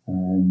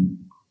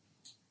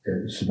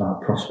 It's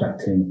about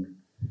prospecting.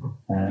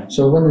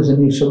 So when there's a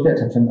new subject,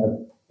 I tend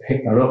to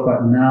pick that up.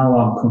 But now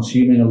I'm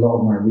consuming a lot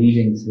of my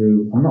reading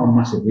through. I'm not a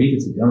massive reader,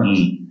 to be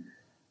honest,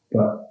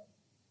 but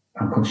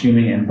I'm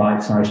consuming it in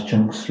bite-sized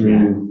chunks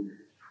through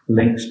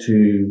links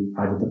to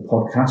either the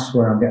podcasts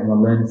where I'm getting my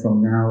learning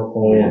from now,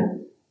 or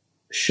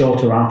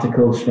shorter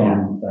articles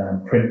from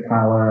Print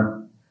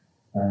Power,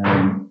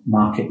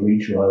 Market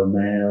Reach, Royal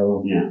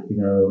Mail,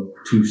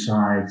 2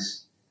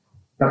 Sides.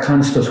 That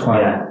kind of stuff's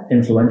quite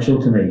influential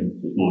to me.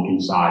 It's more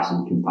concise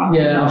and compact.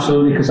 Yeah,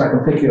 absolutely, because I can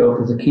pick it up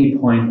as a key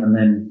point and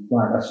then,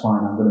 that's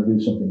fine, I'm going to do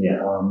something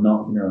or I'm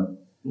not,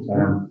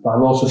 But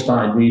I've also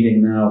started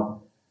reading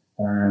now.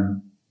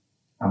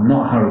 I'm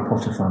not a Harry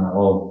Potter fan at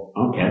all.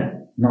 Okay.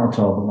 Not at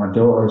all, but my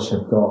daughters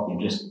have got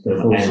the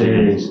full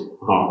series.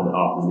 Half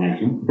of the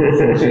nation.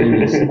 Full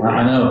series.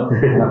 I know.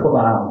 And I put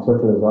that out on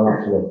Twitter as well,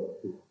 actually.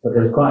 But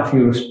there's quite a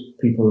few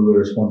people who were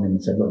responding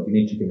and said, look, you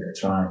need to give it a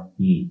try.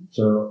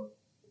 So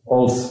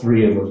all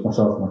three of us,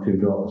 myself and my two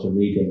daughters, are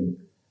reading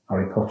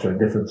Harry Potter at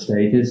different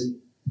stages.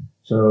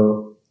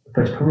 So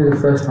it's probably the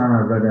first time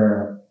I've read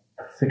a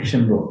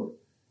fiction book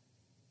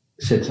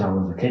since I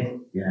was a kid.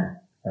 Yeah.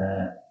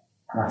 And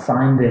I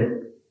find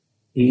it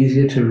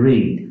easier to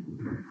read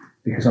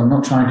because I'm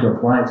not trying to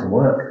apply it to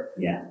work.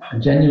 Yeah.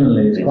 And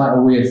genuinely, it's quite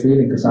a weird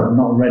feeling because I've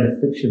not read a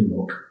fiction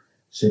book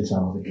since I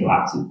was a kid.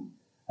 Relaxing.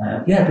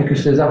 Yeah,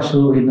 because there's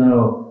absolutely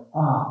no,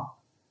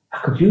 I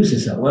could use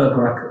this at work,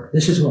 or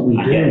this is what we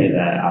do. I get you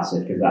there,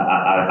 Asif, because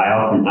I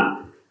often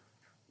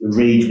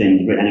read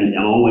things, and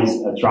I'm always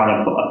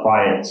trying to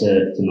apply it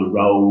to my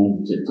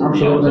role, to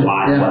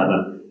life,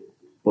 whatever.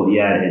 But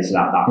yeah, it's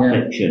that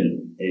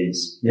fiction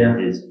is.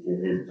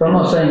 So I'm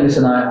not saying,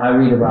 listen, I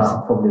read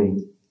about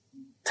probably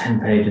 10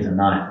 pages a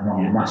night. I'm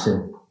not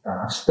massive.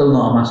 I'm still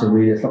not a massive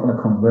reader. It's not going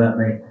to convert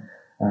me.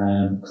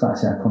 Because like I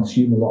say, I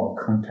consume a lot of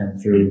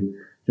content through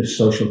just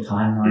social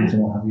timelines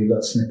and what have you,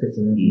 little snippets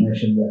of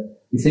information that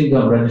you think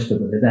don't register,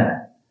 but they're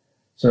there.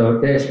 So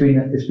yeah, it's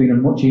been a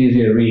much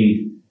easier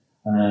read.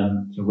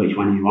 So which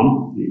one are you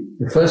on?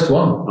 The first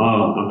one.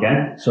 Oh,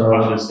 okay. So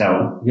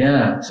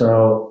yeah.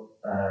 So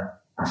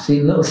I've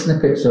seen little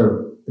snippets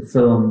of the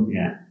film.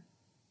 Yeah.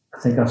 I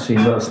think I've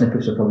seen little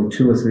snippets of probably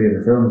 2 or 3 of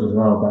the films as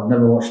well, but I've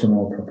never watched them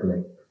all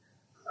properly.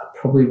 I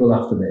probably will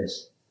after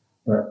this.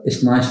 But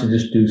it's nice to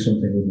just do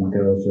something with my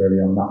girls really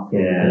on that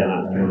film.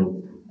 Yeah,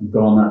 and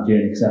go on that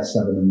journey because they're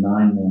 7 and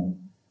 9 now.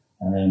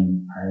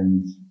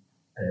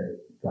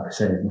 Like I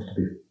said, it must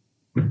be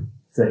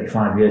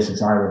 35 years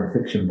since I read a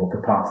fiction book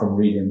apart from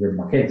reading with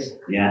my kids.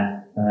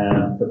 Yeah.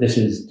 But this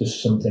is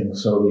just something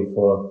solely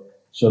for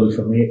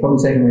me. It's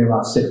probably taken me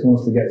about 6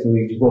 months to get through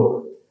each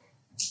book,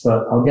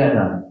 but I'll get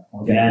there.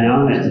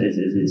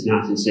 It's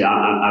nice to see.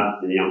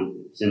 I've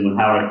with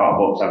Harry Potter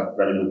books, I've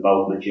read them with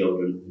both my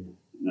children.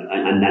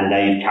 And then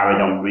they carried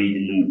on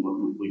reading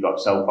them. We got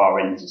so far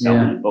into so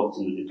many books,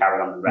 and they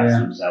carried on the rest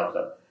themselves.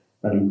 I've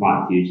read them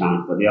quite a few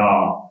times, but they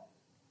are.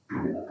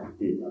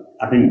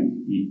 I think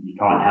you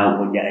can't help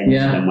but get into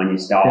them when you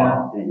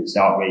start. You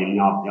start reading. They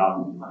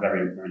are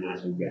very, very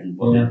nicely written,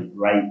 but they're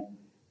great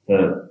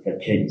for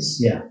kids.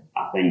 Yeah,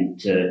 I think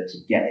to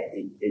get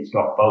it. It's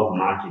got both of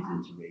my kids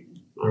into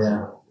reading.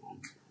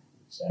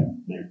 So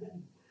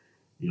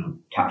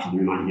capture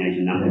their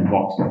imagination. And then we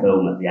watch the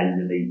film at the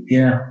end of each.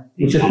 Yeah.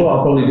 Which is what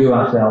I'll probably do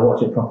actually. I'll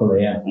watch it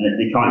properly, And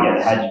they can't get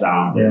their heads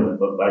around it,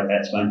 but I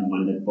explained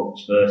when the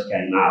books first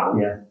came out,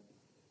 we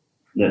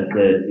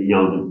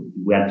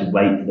had to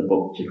wait for the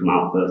book to come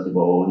out first of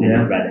all, and then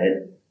I read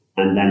it,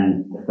 and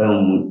then the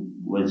film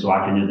was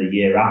like another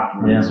year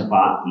after, and stuff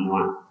like that, and I'm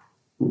like,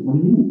 what do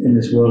you mean? In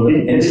this world of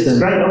instant,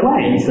 straight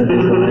away. Instant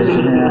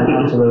information,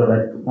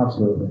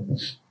 absolutely.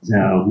 So,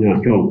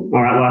 cool.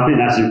 All right, well, I think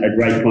that's a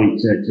great point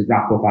to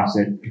wrap up,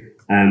 Asif.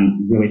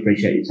 Really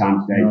appreciate your time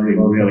today. It's been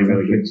really,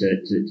 really good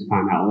to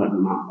find out a little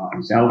bit more about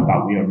yourself,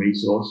 about your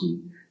resource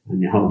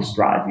and your whole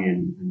strategy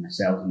and the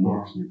sales and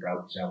marketing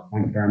approach. So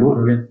thank you very much.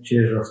 Brilliant.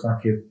 Cheers, Ross.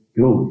 Thank you.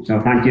 Cool. So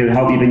thank you. I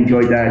hope you've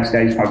enjoyed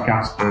today's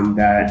podcast. And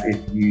if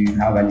you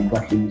have any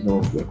questions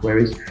or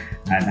queries,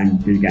 then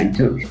do get in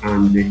touch.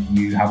 And if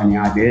you have any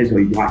ideas or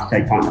you'd like to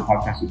take part in the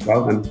podcast as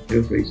well, then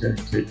feel free to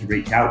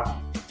reach out.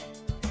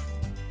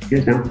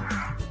 Cheers now.